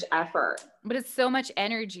takes so much effort. But it's so much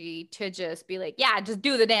energy to just be like, yeah, just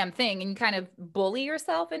do the damn thing, and you kind of bully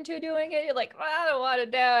yourself into doing it. You're like, well, I don't want to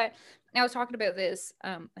do it. I was talking about this,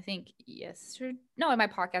 I think yesterday. No, in my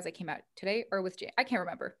podcast that came out today or with Jay. I can't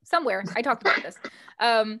remember. Somewhere I talked about this.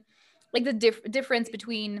 Like the difference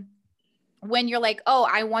between when you're like, oh,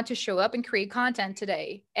 I want to show up and create content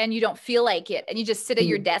today, and you don't feel like it, and you just sit at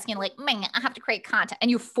your desk and like, man, I have to create content,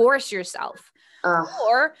 and you force yourself.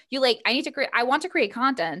 Or you like, I want to create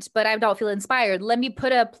content, but I don't feel inspired. Let me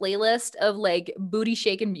put a playlist of like booty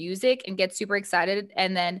shaking music and get super excited,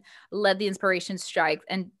 and then let the inspiration strike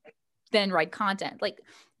and then write content. Like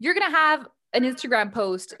you're going to have an Instagram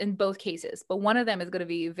post in both cases, but one of them is going to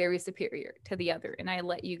be very superior to the other. And I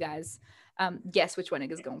let you guys guess which one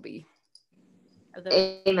it is going to be.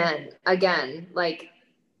 Amen. Again, like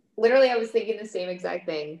literally I was thinking the same exact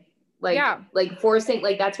thing. Like forcing,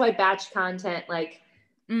 like that's why batch content, like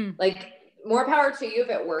more power to you if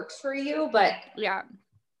it works for you. But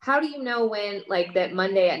how do you know when like that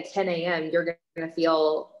Monday at 10 a.m. you're going to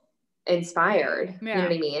feel inspired? You know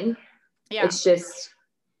what I mean? Yeah. It's just,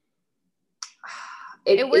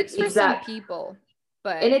 it works for some people,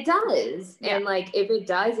 and it does. Yeah. And like, if it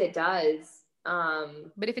does, it does.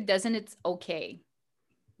 But if it doesn't, it's okay.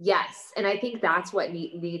 Yes. And I think that's what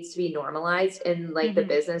needs to be normalized in like the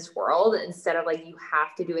business world, instead of like, you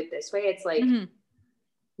have to do it this way. It's like,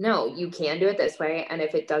 no, you can do it this way. And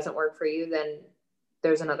if it doesn't work for you, then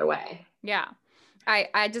there's another way. Yeah.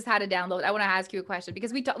 I just had to download. I want to ask you a question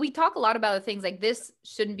because we talk a lot about things like this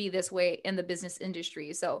shouldn't be this way in the business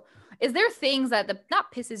industry. So is there things that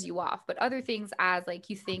not pisses you off, but other things as like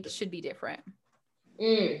you think should be different?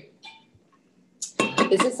 This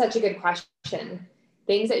is such a good question.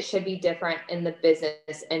 Things that should be different in the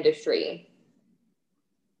business industry.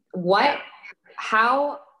 Okay.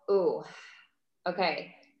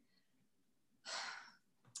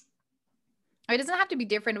 It doesn't have to be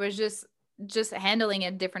different. It was just handling it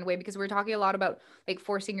a different way, because we're talking a lot about like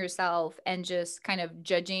forcing yourself and just kind of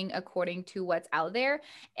judging according to what's out there.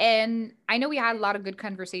 And I know we had a lot of good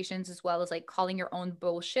conversations, as well as like calling your own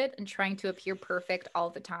bullshit and trying to appear perfect all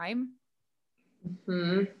the time.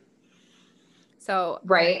 So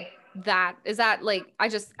that like, I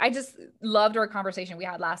just loved our conversation we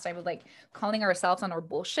had last time with like calling ourselves on our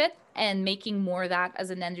bullshit and making more of that as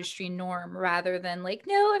an industry norm, rather than like,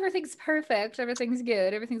 no, everything's perfect, everything's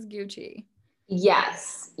good, everything's Gucci.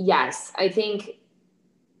 Yes. I think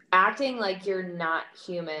acting like you're not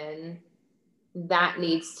human, that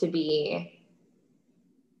needs to be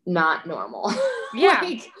not normal. Yeah.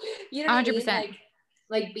 Like, you know what 100%. I mean?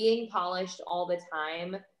 Like being polished all the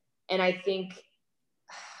time. And I think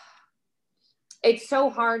it's so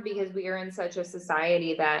hard because we are in such a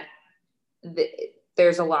society that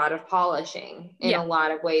there's a lot of polishing in a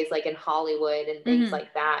lot of ways, like in Hollywood and things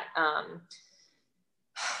like that.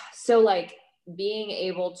 So like being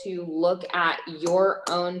able to look at your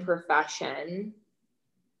own profession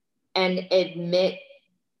and admit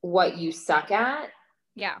what you suck at.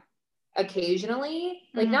 Yeah. Occasionally,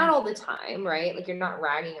 like not all the time, right? Like you're not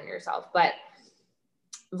ragging on yourself, but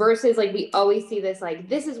versus like, we always see this, like,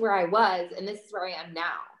 this is where I was and this is where I am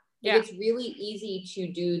now. Yeah. Like, it's really easy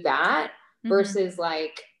to do that versus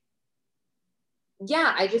like,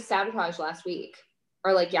 yeah, I just sabotaged last week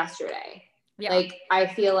or like yesterday. Yeah. Like, I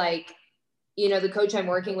feel like, you know, the coach I'm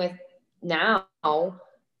working with now,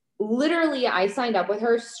 literally I signed up with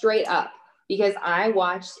her straight up because I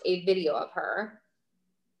watched a video of her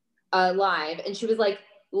live, and she was like,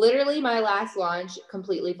 literally my last launch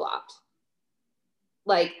completely flopped.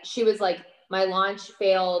 Like, she was like, my launch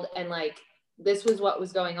failed, and like, this was what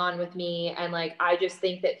was going on with me. And like, I just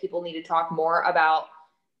think that people need to talk more about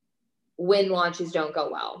when launches don't go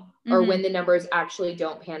well, or when the numbers actually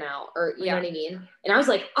don't pan out, or you know what I mean? And I was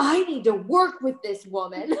like, I need to work with this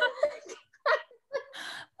woman.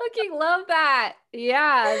 Fucking love that.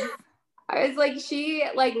 Yeah. I was like, she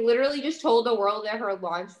like literally just told the world that her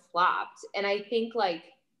launch flopped. And I think like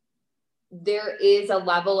there is a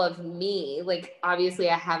level of me, like, obviously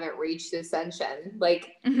I haven't reached ascension,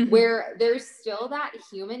 like where there's still that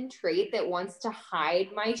human trait that wants to hide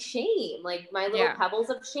my shame, like my little pebbles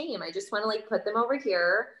of shame. I just want to like put them over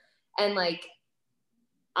here. And like,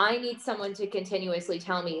 I need someone to continuously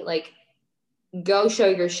tell me like, go show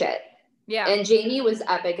your shit. Yeah. And Jamie was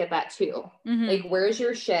epic at that too. Like, where's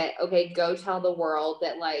your shit? Okay, go tell the world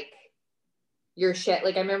that like your shit.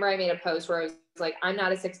 Like, I remember I made a post where I was like, I'm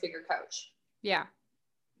not a 6-figure coach. Yeah.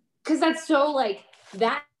 Cause that's so like,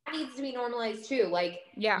 that needs to be normalized too. Like,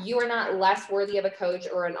 you are not less worthy of a coach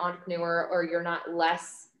or an entrepreneur, or you're not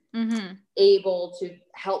less able to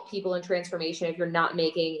help people in transformation if you're not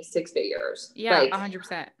making 6 figures. Yeah. Like,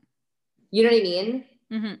 100%. You know what I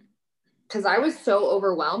mean? Cause I was so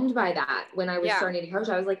overwhelmed by that when I was starting to coach.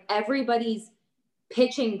 I was like, everybody's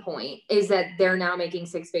pitching point is that they're now making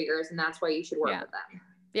 6 figures, and that's why you should work with them.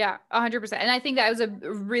 Yeah, 100%. And I think that was a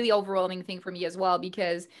really overwhelming thing for me as well,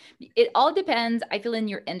 because it all depends, I feel, in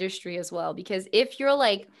your industry as well. Because if you're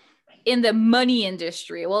like in the money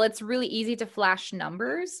industry, well, it's really easy to flash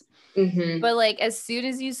numbers. But like, as soon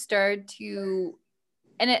as you start to,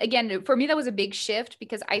 and again, for me, that was a big shift,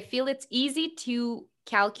 because I feel it's easy to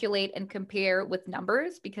calculate and compare with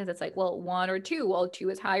numbers, because it's like, well, 1 or 2, well, 2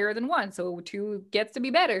 is higher than 1, so 2 gets to be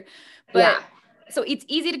better. But so it's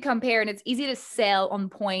easy to compare, and it's easy to sell on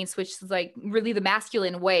points, which is like really the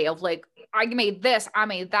masculine way of like, I made this, I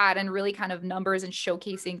made that, and really kind of numbers and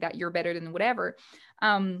showcasing that you're better than whatever.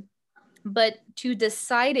 But to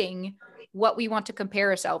deciding what we want to compare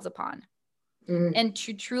ourselves upon, and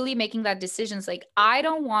to truly making that decision, it's like, I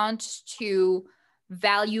don't want to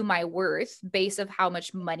value my worth based of how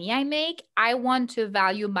much money I make. I want to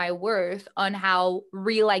value my worth on how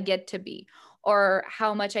real I get to be, or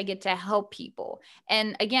how much I get to help people.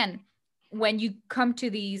 And again, when you come to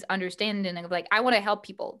these understanding of like, I want to help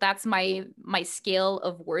people, that's my scale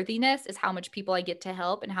of worthiness, is how much people I get to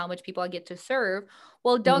help and how much people I get to serve.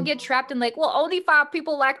 Well, don't get trapped in like, well, only 5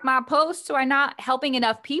 people like my post, so I'm not helping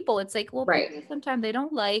enough people. It's like, well, people sometimes they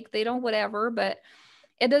don't whatever, but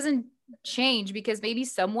it doesn't change, because maybe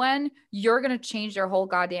someone, you're going to change their whole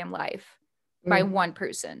goddamn life by one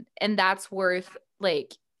person. And that's worth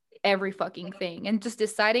like every fucking thing. And just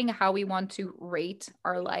deciding how we want to rate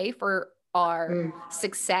our life or our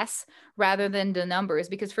success rather than the numbers.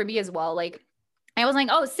 Because for me as well, like, I was like,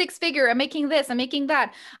 oh, 6 figure, I'm making this, I'm making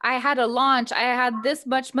that. I had a launch, I had this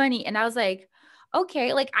much money. And I was like,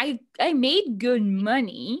 okay, like I made good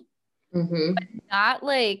money, but not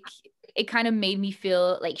like, it kind of made me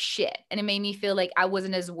feel like shit. And it made me feel like I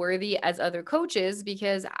wasn't as worthy as other coaches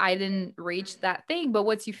because I didn't reach that thing. But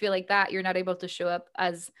once you feel like that, you're not able to show up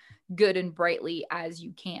as good and brightly as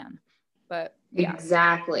you can. But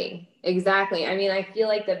Exactly. I mean, I feel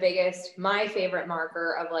like my favorite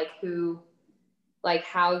marker of like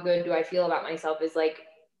how good do I feel about myself is like,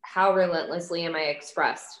 how relentlessly am I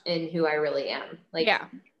expressed in who I really am? Like,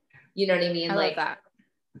 you know what I mean? I like love that.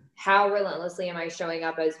 How relentlessly am I showing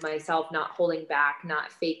up as myself, not holding back,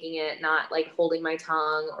 not faking it, not like holding my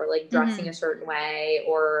tongue, or like dressing a certain way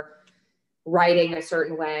or writing a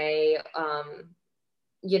certain way.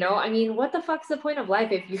 You know, I mean, what the fuck's the point of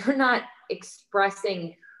life if you're not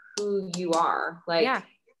expressing who you are? Like,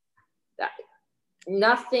 that,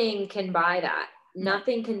 nothing can buy that.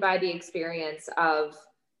 Nothing can buy the experience of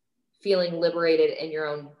feeling liberated in your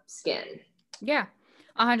own skin. Yeah.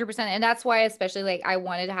 100%. And that's why, especially like, I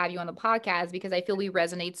wanted to have you on the podcast, because I feel we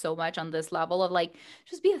resonate so much on this level of like,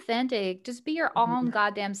 just be authentic, just be your own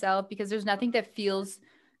goddamn self, because there's nothing that feels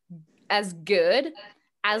as good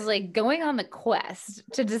as like going on the quest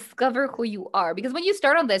to discover who you are. Because when you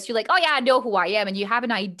start on this, you're like, oh yeah, I know who I am. And you have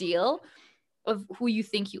an ideal of who you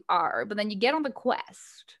think you are, but then you get on the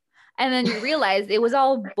quest and then you realize it was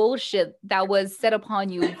all bullshit that was set upon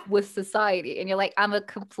you with society. And you're like, I'm a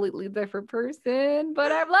completely different person,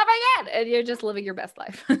 but I'm loving it. And you're just living your best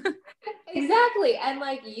life. Exactly. And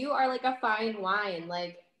like, you are like a fine wine.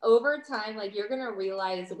 Like, over time, like, you're going to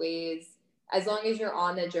realize ways, as long as you're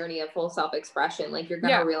on the journey of full self-expression, like, you're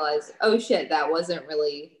going to realize, oh shit, that wasn't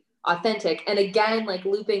really authentic. And again, like,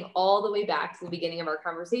 looping all the way back to the beginning of our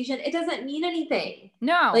conversation, it doesn't mean anything.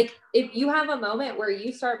 No. Like, if you have a moment where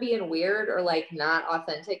you start being weird or like not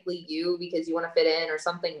authentically you because you want to fit in, or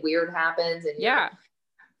something weird happens and you're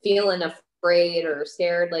feeling afraid or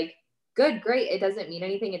scared, like, good, great. It doesn't mean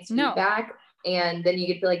anything. It's feedback. And then you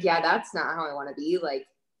get to be like, yeah, that's not how I want to be. Like,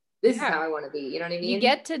 This is how I want to be. You know what I mean? You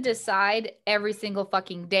get to decide every single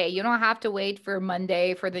fucking day. You don't have to wait for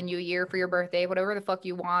Monday, for the new year, for your birthday, whatever the fuck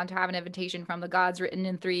you want, to have an invitation from the gods written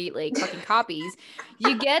in 3 like fucking copies.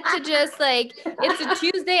 You get to just like, it's a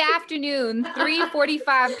Tuesday afternoon,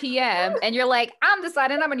 3:45 p.m. And you're like, I'm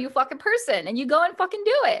deciding I'm a new fucking person. And you go and fucking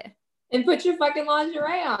do it. And put your fucking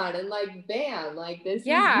lingerie on and like, bam, like this is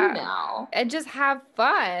you now. And just have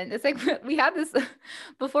fun. It's like we had this,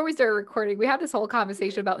 before we started recording, we had this whole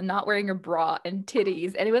conversation about not wearing a bra and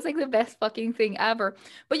titties. And it was like the best fucking thing ever.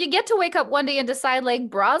 But you get to wake up one day and decide like,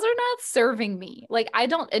 bras are not serving me. Like I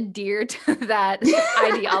don't adhere to that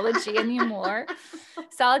ideology anymore.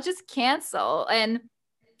 So I'll just cancel. And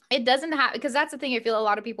it doesn't have, because that's the thing I feel a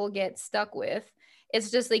lot of people get stuck with.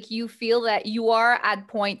 It's just like you feel that you are at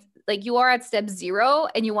point, like you are at step 0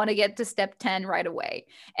 and you want to get to step 10 right away.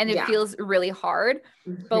 And it feels really hard.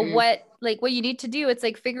 But what you need to do, it's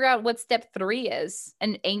like figure out what step 3 is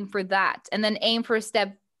and aim for that. And then aim for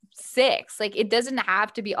step 6. Like it doesn't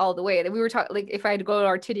have to be all the way. We were talking, like if I had to go to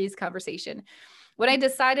our titties conversation, when I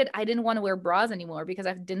decided I didn't want to wear bras anymore because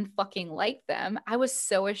I didn't fucking like them, I was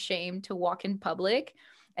so ashamed to walk in public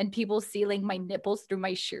and people see like my nipples through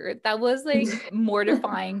my shirt. That was like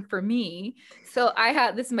mortifying for me. So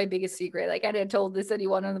this is my biggest secret. Like I didn't told this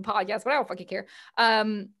anyone on the podcast, but I don't fucking care.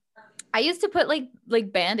 I used to put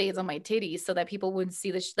like Band-Aids on my titties so that people wouldn't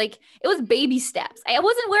see like it was baby steps. I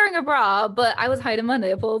wasn't wearing a bra, but I was hiding my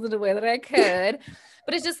nipples in the way that I could.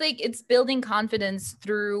 But it's just like, it's building confidence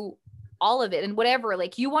through all of it and whatever.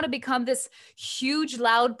 Like you want to become this huge,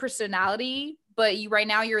 loud personality, but right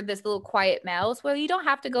now you're this little quiet mouse. Well, you don't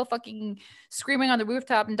have to go fucking screaming on the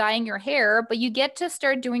rooftop and dyeing your hair, but you get to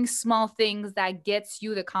start doing small things that gets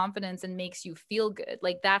you the confidence and makes you feel good.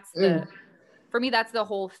 Like that's for me, that's the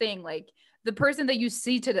whole thing. Like the person that you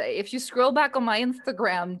see today, if you scroll back on my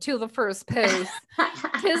Instagram to the first post,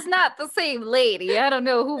 is not the same lady. I don't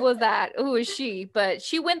know who was she, but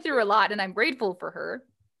she went through a lot and I'm grateful for her.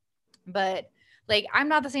 But like, I'm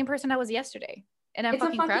not the same person I was yesterday. And I'm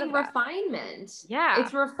fucking proud of that. Refinement. Yeah.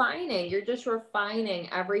 It's refining. You're just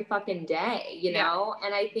refining every fucking day, you know?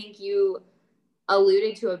 And I think you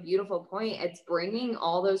alluded to a beautiful point. It's bringing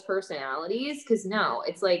all those personalities. Cause no,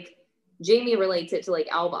 it's like Jamie relates it to like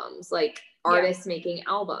albums, like artists making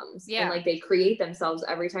albums. And like they create themselves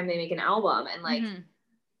every time they make an album. And like,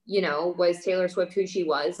 you know, was Taylor Swift who she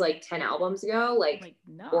was like 10 albums ago? Like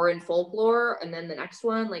no. Or in Folklore and then the next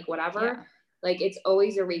one, like whatever. Yeah. Like it's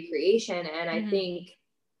always a recreation. And I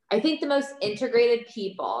think the most integrated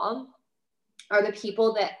people are the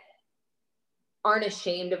people that aren't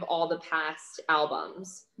ashamed of all the past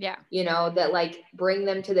albums. Yeah. You know, that like bring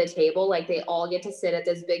them to the table. Like they all get to sit at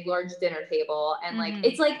this big, large dinner table. And like,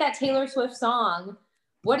 it's like that Taylor Swift song.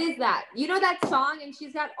 What is that? You know that song and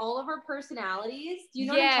she's got all of her personalities. Do you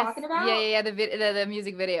know what I'm talking about? Yeah. The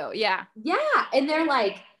music video. Yeah. Yeah. And they're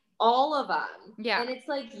like, all of them. Yeah. And it's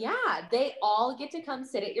like, yeah, they all get to come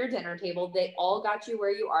sit at your dinner table. They all got you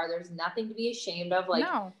where you are. There's nothing to be ashamed of. Like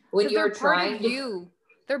when you're trying to.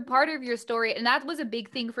 They're part of your story. And that was a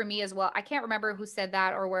big thing for me as well. I can't remember who said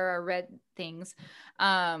that or where I read things.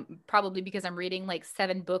 Probably because I'm reading like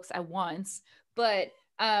 7 books at once. But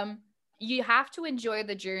you have to enjoy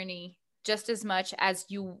the journey just as much as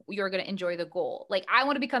you're going to enjoy the goal. Like I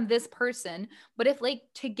want to become this person, but if like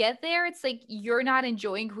to get there, it's like, you're not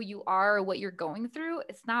enjoying who you are or what you're going through,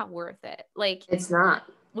 it's not worth it. Like it's not.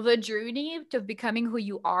 The journey to becoming who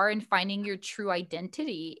you are and finding your true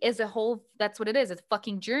identity is that's what it is. It's a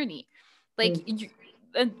fucking journey. Like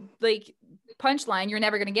like punchline, you're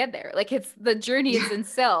never going to get there. Like it's the journey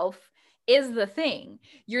itself is the thing.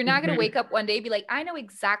 You're not going to wake up one day and be like, I know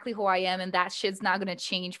exactly who I am. And that shit's not going to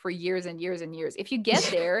change for years and years and years. If you get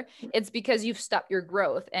there, it's because you've stopped your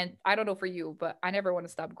growth. And I don't know for you, but I never want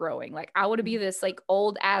to stop growing. Like I want to be this like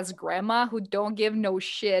old ass grandma who don't give no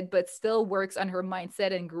shit, but still works on her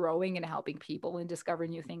mindset and growing and helping people and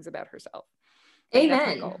discovering new things about herself. Like,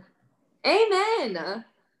 amen. Amen.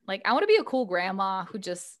 Like I want to be a cool grandma who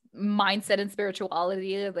just mindset and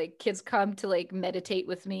spirituality. Like kids come to like meditate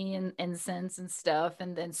with me and incense and stuff,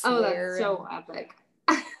 and then swear. Oh, that's so epic.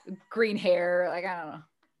 Green hair. Like I don't know.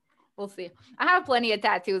 We'll see. I have plenty of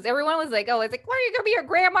tattoos. Everyone was like, "Oh, it's like, why are you gonna be a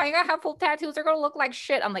grandma? You're gonna have full tattoos. They're gonna look like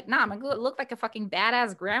shit." I'm like, "Nah, I'm gonna look like a fucking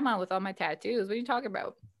badass grandma with all my tattoos." What are you talking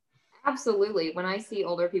about? Absolutely. When I see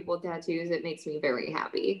older people with tattoos, it makes me very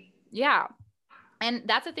happy. Yeah, and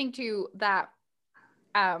that's a thing too that.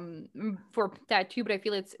 For tattoo, but I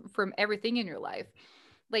feel it's from everything in your life.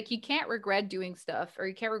 Like you can't regret doing stuff or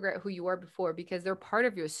you can't regret who you are before because they're part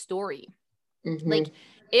of your story. Like,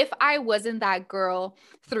 if I wasn't that girl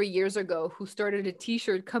 3 years ago who started a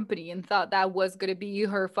t-shirt company and thought that was going to be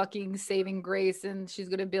her fucking saving grace and she's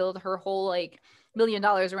going to build her whole like $1 million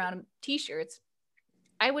around t-shirts,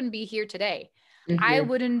 I wouldn't be here today. I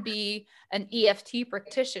wouldn't be an EFT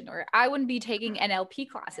practitioner. I wouldn't be taking NLP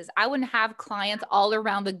classes. I wouldn't have clients all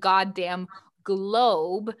around the goddamn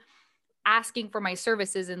globe asking for my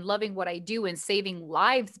services and loving what I do and saving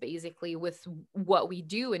lives basically with what we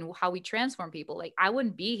do and how we transform people. Like, I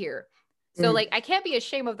wouldn't be here. So like, I can't be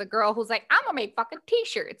ashamed of the girl who's like, I'm gonna make fucking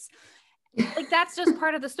t-shirts. Like, that's just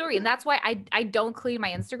part of the story. And that's why I don't clean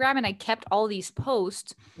my Instagram and I kept all these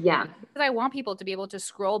posts. Yeah. Because I want people to be able to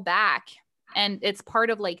scroll back, and it's part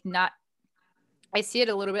of like, not, I see it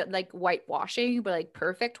a little bit like whitewashing, but like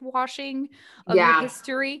perfect washing of your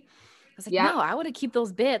history. I was like, no, I want to keep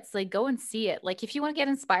those bits. Like, go and see it. Like, if you want to get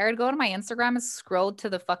inspired, go to my Instagram and scroll to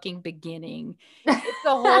the fucking beginning. It's a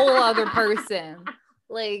whole other person.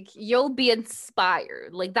 Like, you'll be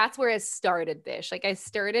inspired. Like, that's where it started, Bish. Like, I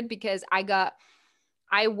started because I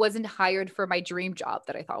wasn't hired for my dream job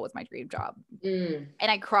that I thought was my dream job. And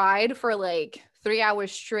I cried for like 3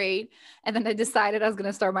 hours straight. And then I decided I was going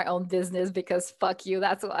to start my own business because fuck you.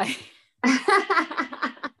 That's why.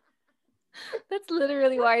 That's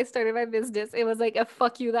literally why I started my business. It was like a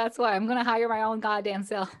fuck you. That's why I'm going to hire my own goddamn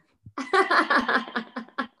self. That's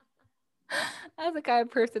the kind of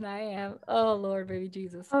person I am. Oh, Lord, baby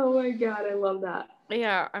Jesus. Oh my God. I love that.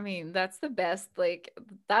 Yeah. I mean, that's the best. Like,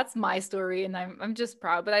 that's my story and I'm just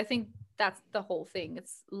proud, but I think that's the whole thing.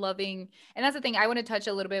 It's loving. And that's the thing I want to touch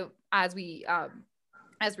a little bit as we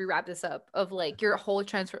wrap this up, of like your whole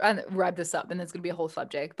wrap this up, and it's gonna be a whole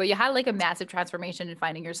subject, but you had like a massive transformation in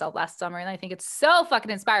finding yourself last summer, and I think it's so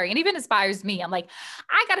fucking inspiring, and even inspires me. I'm like,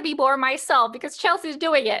 I gotta be more myself because Chelsea's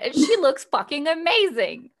doing it and she looks fucking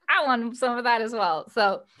amazing. I want some of that as well.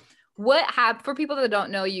 So what happened, for people that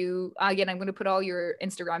don't know you, again, I'm going to put all your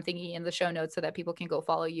Instagram thingy in the show notes so that people can go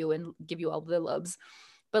follow you and give you all the loves.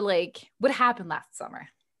 But like, what happened last summer?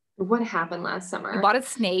 What happened last summer? You bought a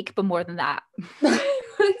snake, but more than that.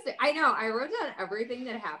 I know. I wrote down everything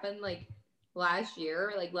that happened like last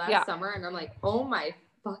year, like last summer. And I'm like, oh my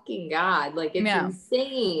fucking God. Like, it's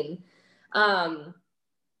insane.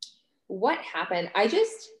 What happened?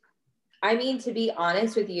 I mean, to be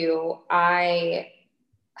honest with you, I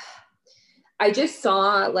just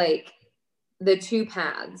saw like the two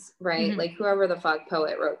paths, right? Like, whoever the fuck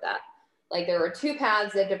poet wrote that. Like, there were two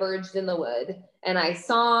paths that diverged in the wood. And I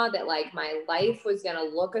saw that like my life was going to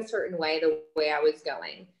look a certain way, the way I was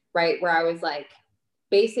going, right? Where I was like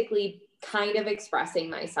basically kind of expressing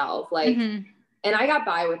myself, like, and I got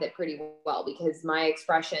by with it pretty well because my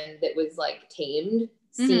expression that was like tamed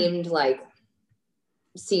seemed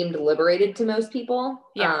liberated to most people.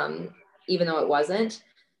 Even though it wasn't.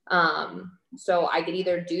 So I could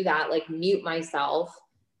either do that, like mute myself,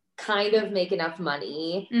 kind of make enough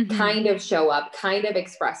money, kind of show up, kind of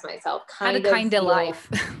express myself, kind of life.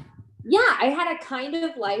 Yeah, I had a kind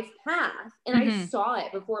of life path, and I saw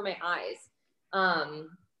it before my eyes. And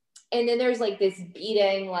then there's like this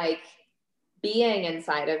beating, like being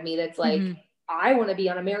inside of me that's like, I want to be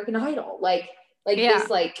on American Idol, like this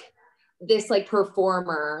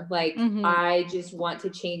performer, like I just want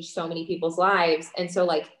to change so many people's lives. And so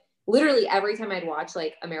like literally every time I'd watch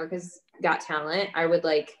like America's Got Talent, I would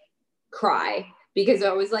like cry because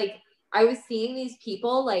I was seeing these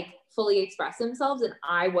people like fully express themselves and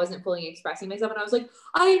I wasn't fully expressing myself. And I was like,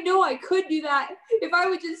 I know I could do that if I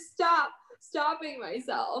would just stopping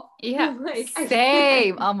myself. Yeah. Like,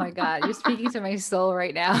 same. Oh my God. You're speaking to my soul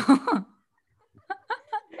right now.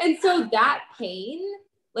 And so that pain,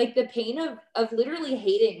 like the pain of literally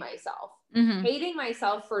hating myself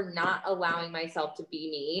for not allowing myself to be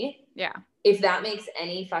me. Yeah. If that makes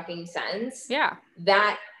any fucking sense. Yeah.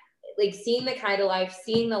 That like seeing the kind of life,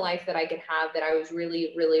 seeing the life that I could have that I was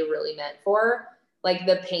really, really, really meant for, like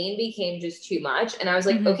the pain became just too much. And I was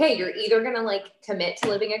like, okay, you're either going to like commit to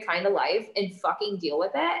living a kind of life and fucking deal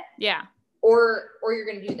with it. Yeah. Or you're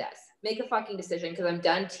going to do this. Make a fucking decision because I'm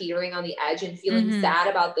done teetering on the edge and feeling sad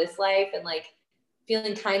about this life and like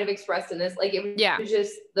feeling kind of expressed in this. Like it was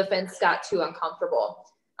just, the fence got too uncomfortable.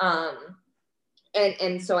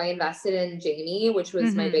 And so I invested in Jamie, which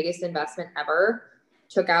was my biggest investment ever.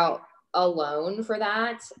 Took out a loan for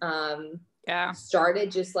that.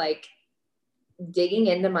 Started just like digging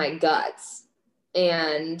into my guts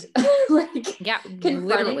and like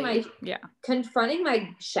confronting my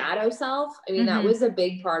shadow self. I mean, that was a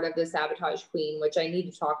big part of the Sabotage Queen, which I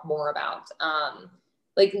need to talk more about.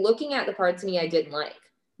 Like looking at the parts of me I didn't like.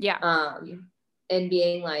 Yeah. And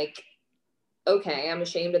being like, okay, I'm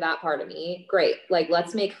ashamed of that part of me. Great. Like,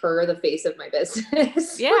 let's make her the face of my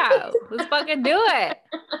business. Yeah, let's fucking do it.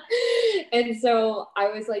 And so I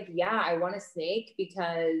was like, yeah, I want a snake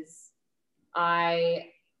because I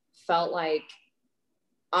felt like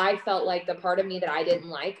the part of me that I didn't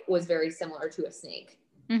like was very similar to a snake,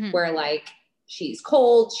 where like she's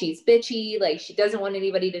cold, she's bitchy, like she doesn't want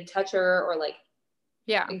anybody to touch her or like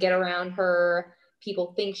get around her.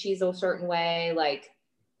 People think she's a certain way. Like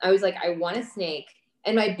I was like, I want a snake.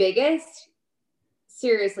 And my biggest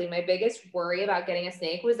worry about getting a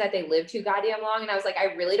snake was that they live too goddamn long. And I was like,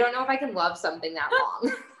 I really don't know if I can love something that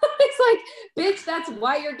long. It's like, bitch, that's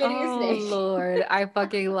why you're getting a snake. Lord, I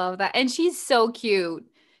fucking love that. And she's so cute.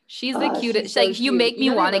 She's the cutest. She's so like, cute. You make me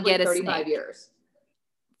want to get like 35 a snake. Years.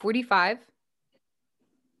 45?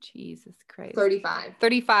 Jesus Christ. 35.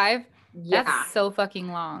 35? Yeah. That's so fucking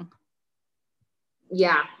long.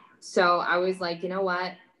 Yeah. So I was like, you know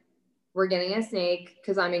what? We're getting a snake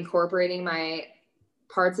because I'm incorporating my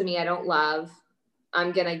parts of me I don't love.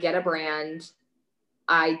 I'm going to get a brand.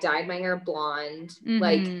 I dyed my hair blonde.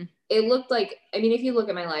 Like it looked like, I mean, if you look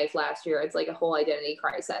at my life last year, it's like a whole identity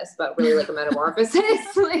crisis, but really like a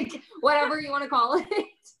metamorphosis, like whatever you want to call it.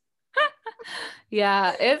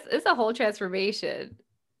 Yeah. It's a whole transformation.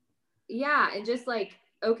 Yeah. And just like,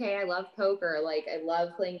 okay, I love poker. Like I love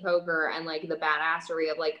playing poker and like the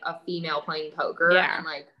badassery of like a female playing poker. Yeah. And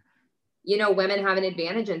like, you know, women have an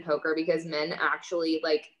advantage in poker because men actually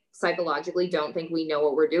like psychologically don't think we know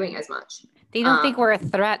what we're doing as much. They don't think we're a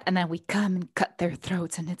threat, and then we come and cut their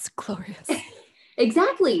throats, and it's glorious.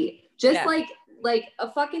 Exactly. Just like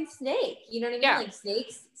a fucking snake. You know what I mean? Yeah.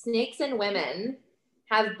 Like snakes and women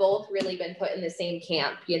have both really been put in the same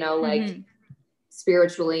camp, you know, like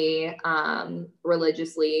spiritually,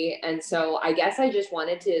 religiously. And so I guess I just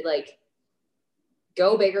wanted to like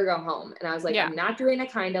go big or go home. And I was like, I'm not doing a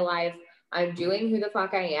kind of life. I'm doing who the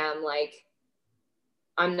fuck I am. Like,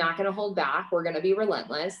 I'm not going to hold back. We're going to be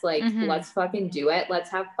relentless. Like, let's fucking do it. Let's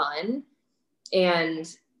have fun. And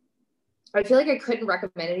I feel like I couldn't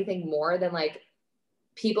recommend anything more than like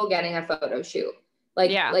people getting a photo shoot.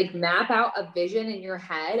 Like, like map out a vision in your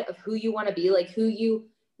head of who you want to be. Like who you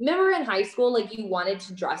remember in high school, like you wanted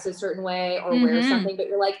to dress a certain way or wear something, but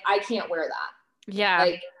you're like, I can't wear that. Yeah.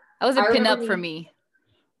 Like that was a pinup for me.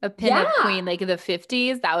 A pinup queen, like in the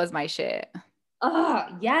 50s. That was my shit.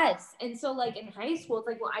 Yes. And so like in high school, it's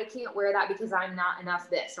like, well, I can't wear that because I'm not enough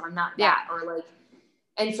this or I'm not that or like,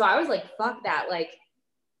 and so I was like, fuck that. Like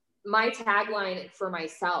my tagline for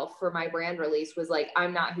myself, for my brand release was like,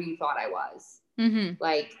 I'm not who you thought I was.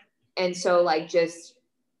 Like, and so like, just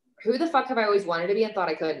who the fuck have I always wanted to be and thought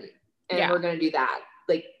I couldn't. And we're going to do that.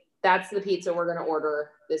 Like, that's the pizza we're going to order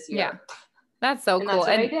this year. Yeah. That's so cool. That's what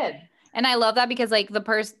I did. And I love that because like the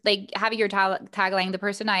person, like having your tagline, the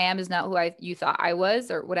person I am is not who you thought I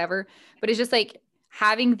was or whatever, but it's just like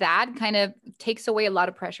having that kind of takes away a lot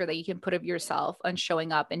of pressure that you can put of yourself on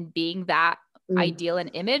showing up and being that ideal and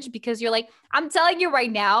image, because you're like, I'm telling you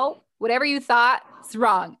right now, whatever you thought is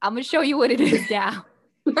wrong. I'm going to show you what it is now.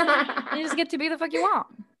 You just get to be the fuck you want.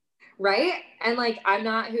 Right. And like, I'm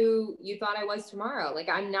not who you thought I was tomorrow. Like,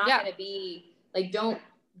 I'm not going to be like, don't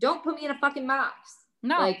put me in a fucking box.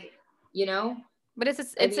 No. Like, you know, but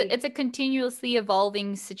it's a continuously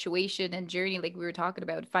evolving situation and journey. Like we were talking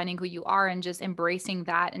about, finding who you are and just embracing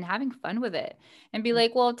that and having fun with it and be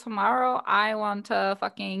like, well, tomorrow I want to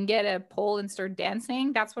fucking get a pole and start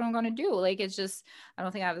dancing. That's what I'm going to do. Like, it's just, I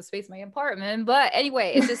don't think I have the space in my apartment, but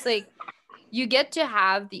anyway, it's just like, you get to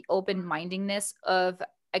have the open-mindedness of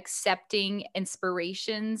accepting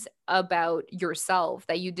inspirations about yourself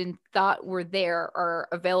that you didn't thought were there or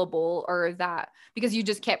available, or that because you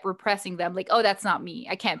just kept repressing them, like, oh, that's not me,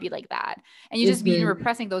 I can't be like that, and you just been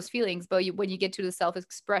repressing those feelings. But when you get to the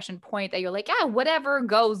self-expression point that you're like, whatever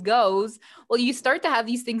goes, well, you start to have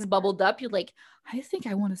these things bubbled up. You're like, I think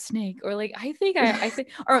I want a snake, or like I think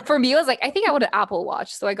or for me it was like, I think I want an Apple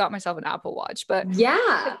Watch, so I got myself an Apple Watch. But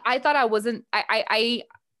I thought I wasn't,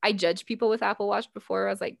 I judged people with Apple Watch before. I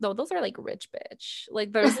was like, no, those are like rich bitch.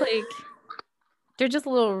 Like there's like, they're just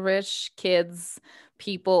little rich kids,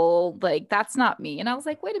 people. Like that's not me. And I was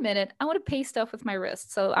like, wait a minute, I want to pay stuff with my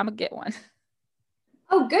wrist, so I'm gonna get one.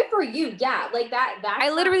 Oh, good for you. Yeah. Like that.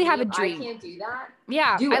 I literally have a dream. I can't do that.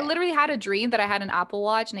 Yeah. I literally had a dream that I had an Apple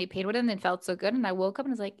Watch and I paid with it and it felt so good. And I woke up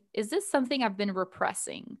and was like, is this something I've been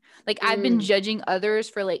repressing? Like I've been judging others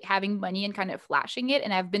for like having money and kind of flashing it.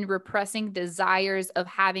 And I've been repressing desires of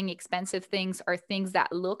having expensive things or things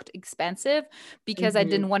that looked expensive because I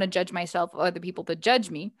didn't want to judge myself or other people to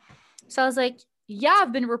judge me. So I was like, yeah,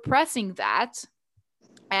 I've been repressing that.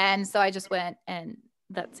 And so I just went and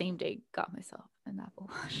that same day got myself an Apple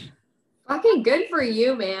Watch. Fucking good for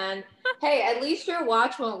you, man. Hey, at least your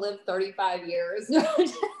watch won't live 35 years.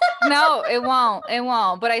 No, it won't. It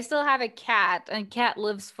won't. But I still have a cat, and cat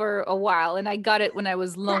lives for a while, and I got it when I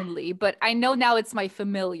was lonely. But I know now it's my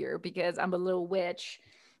familiar because I'm a little witch,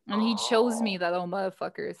 and he chose me, that old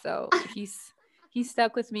motherfucker. So he's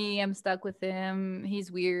stuck with me. I'm stuck with him. He's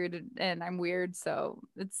weird, and I'm weird. So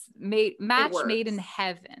it's match made in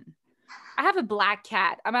heaven. I have a black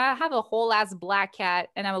cat. I have a whole ass black cat,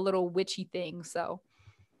 and I'm a little witchy thing. So,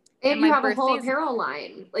 and you have a whole apparel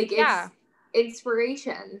line. Like, it's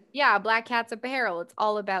inspiration. Yeah, Black Cats Apparel. It's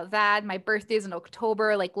all about that. My birthday's in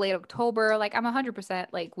October, like late October. Like, I'm 100%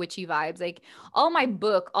 like witchy vibes. Like, all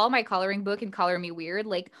my coloring book and Color Me Weird,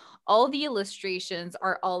 like all the illustrations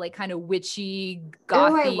are all like kind of witchy,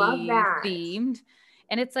 gothy themed.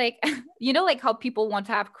 And it's like, you know, like how people want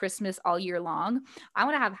to have Christmas all year long. I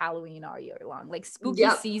want to have Halloween all year long. Like spooky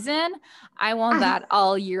season, I want that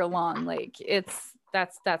all year long. Like,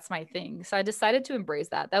 that's my thing. So I decided to embrace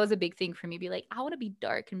that. That was a big thing for me. Be like, I want to be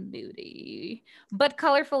dark and moody, but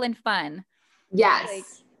colorful and fun.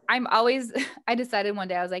 Yes. Like, I decided one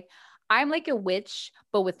day, I was like, I'm like a witch,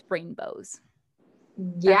 but with rainbows.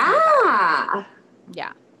 Yeah.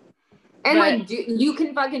 Yeah. And like, you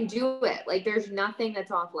can fucking do it. Like, there's nothing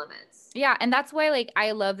that's off limits. Yeah. And that's why, like,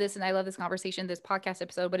 I love this, and I love this conversation, this podcast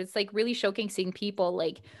episode, but it's like really showcasing people,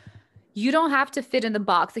 like, you don't have to fit in the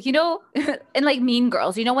box. Like, you know, and like Mean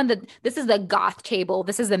Girls, you know, when this is the goth table,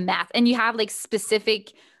 this is the math, and you have like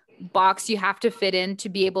specific box you have to fit in to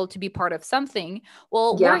be able to be part of something.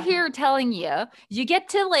 Well, we're here telling you get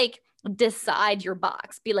to like decide your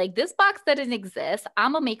box. Be like, this box doesn't exist.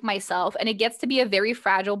 I'm gonna make myself. And it gets to be a very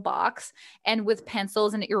fragile box, and with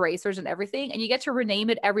pencils and erasers and everything. And you get to rename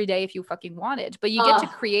it every day if you fucking want it. But you get to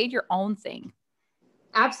create your own thing.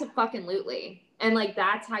 Absolutely. And like,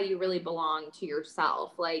 that's how you really belong to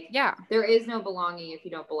yourself. Like, there is no belonging if you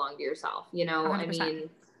don't belong to yourself, you know? 100%. I mean,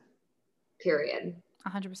 period.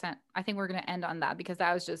 100%. I think we're going to end on that, because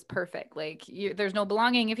that was just perfect. Like, there's no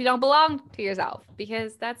belonging if you don't belong to yourself,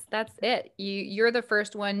 because that's it. You're the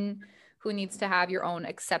first one who needs to have your own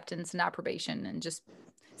acceptance and approbation and just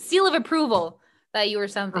seal of approval that you are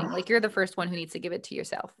something. Like, you're the first one who needs to give it to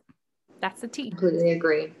yourself. That's the tea. Completely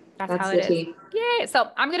agree. That's how it is. Yeah.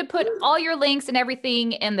 So I'm going to put all your links and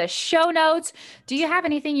everything in the show notes. Do you have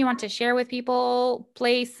anything you want to share with people,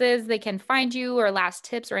 places they can find you, or last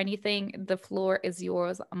tips or anything? The floor is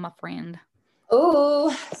yours, my friend.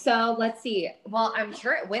 Oh, so let's see. Well, I'm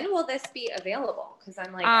sure. When will this be available? Because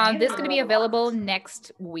I'm like, this is going to be available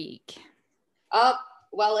next week. Oh,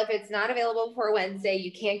 well, if it's not available for Wednesday,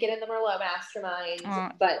 you can't get in the Merlot Mastermind,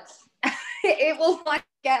 but it will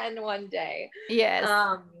again one day. Yes.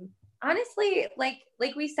 Honestly,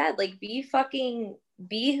 like we said, like, be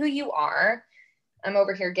who you are. I'm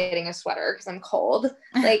over here getting a sweater because I'm cold.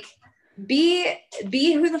 Like, be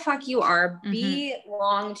who the fuck you are. Be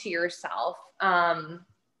belong to yourself. And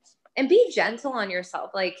be gentle on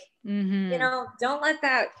yourself. Like, you know, don't let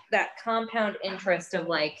that compound interest of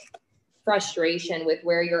like frustration with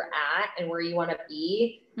where you're at and where you want to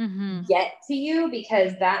be get to you,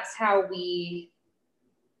 because that's how we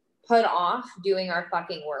put off doing our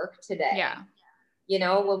fucking work today. Yeah. You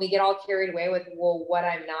know, when we get all carried away with, well, what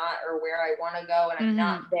I'm not, or where I want to go and I'm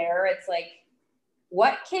not there, it's like,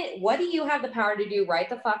 what do you have the power to do right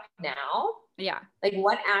the fuck now? Yeah. Like,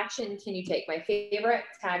 what action can you take? My favorite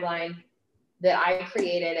tagline that I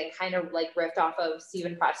created and kind of like riffed off of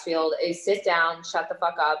Stephen Pressfield is sit down, shut the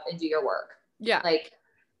fuck up, and do your work. Yeah. Like,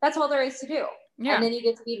 that's all there is to do. Yeah. And then you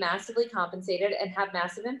get to be massively compensated and have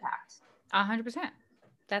massive impact. 100%.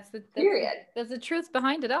 That's period. That's the truth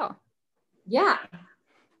behind it all. Yeah.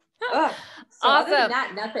 So awesome. Other than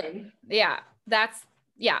that, nothing. Yeah.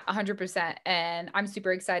 100%. And I'm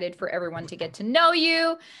super excited for everyone to get to know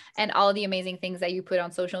you and all the amazing things that you put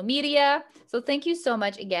on social media. So thank you so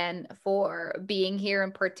much again for being here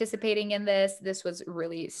and participating in this. This was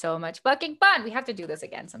really so much fucking fun. We have to do this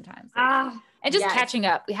again sometimes. And just catching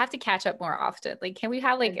up. We have to catch up more often. Like, can we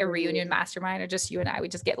have like a reunion mastermind, or just you and I? We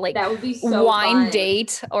just get like that would be so wine fun.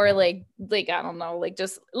 Date, or like I don't know, like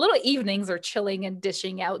just little evenings or chilling and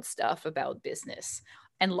dishing out stuff about business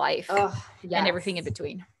and life and everything in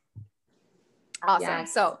between. Awesome.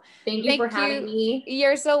 Yes. So thank you for having me.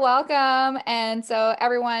 You're so welcome. And so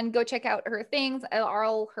everyone, go check out her things.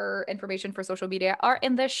 All her information for social media are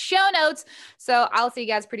in the show notes. So I'll see you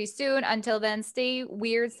guys pretty soon. Until then, stay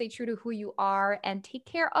weird, stay true to who you are, and take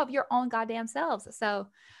care of your own goddamn selves. So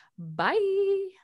bye.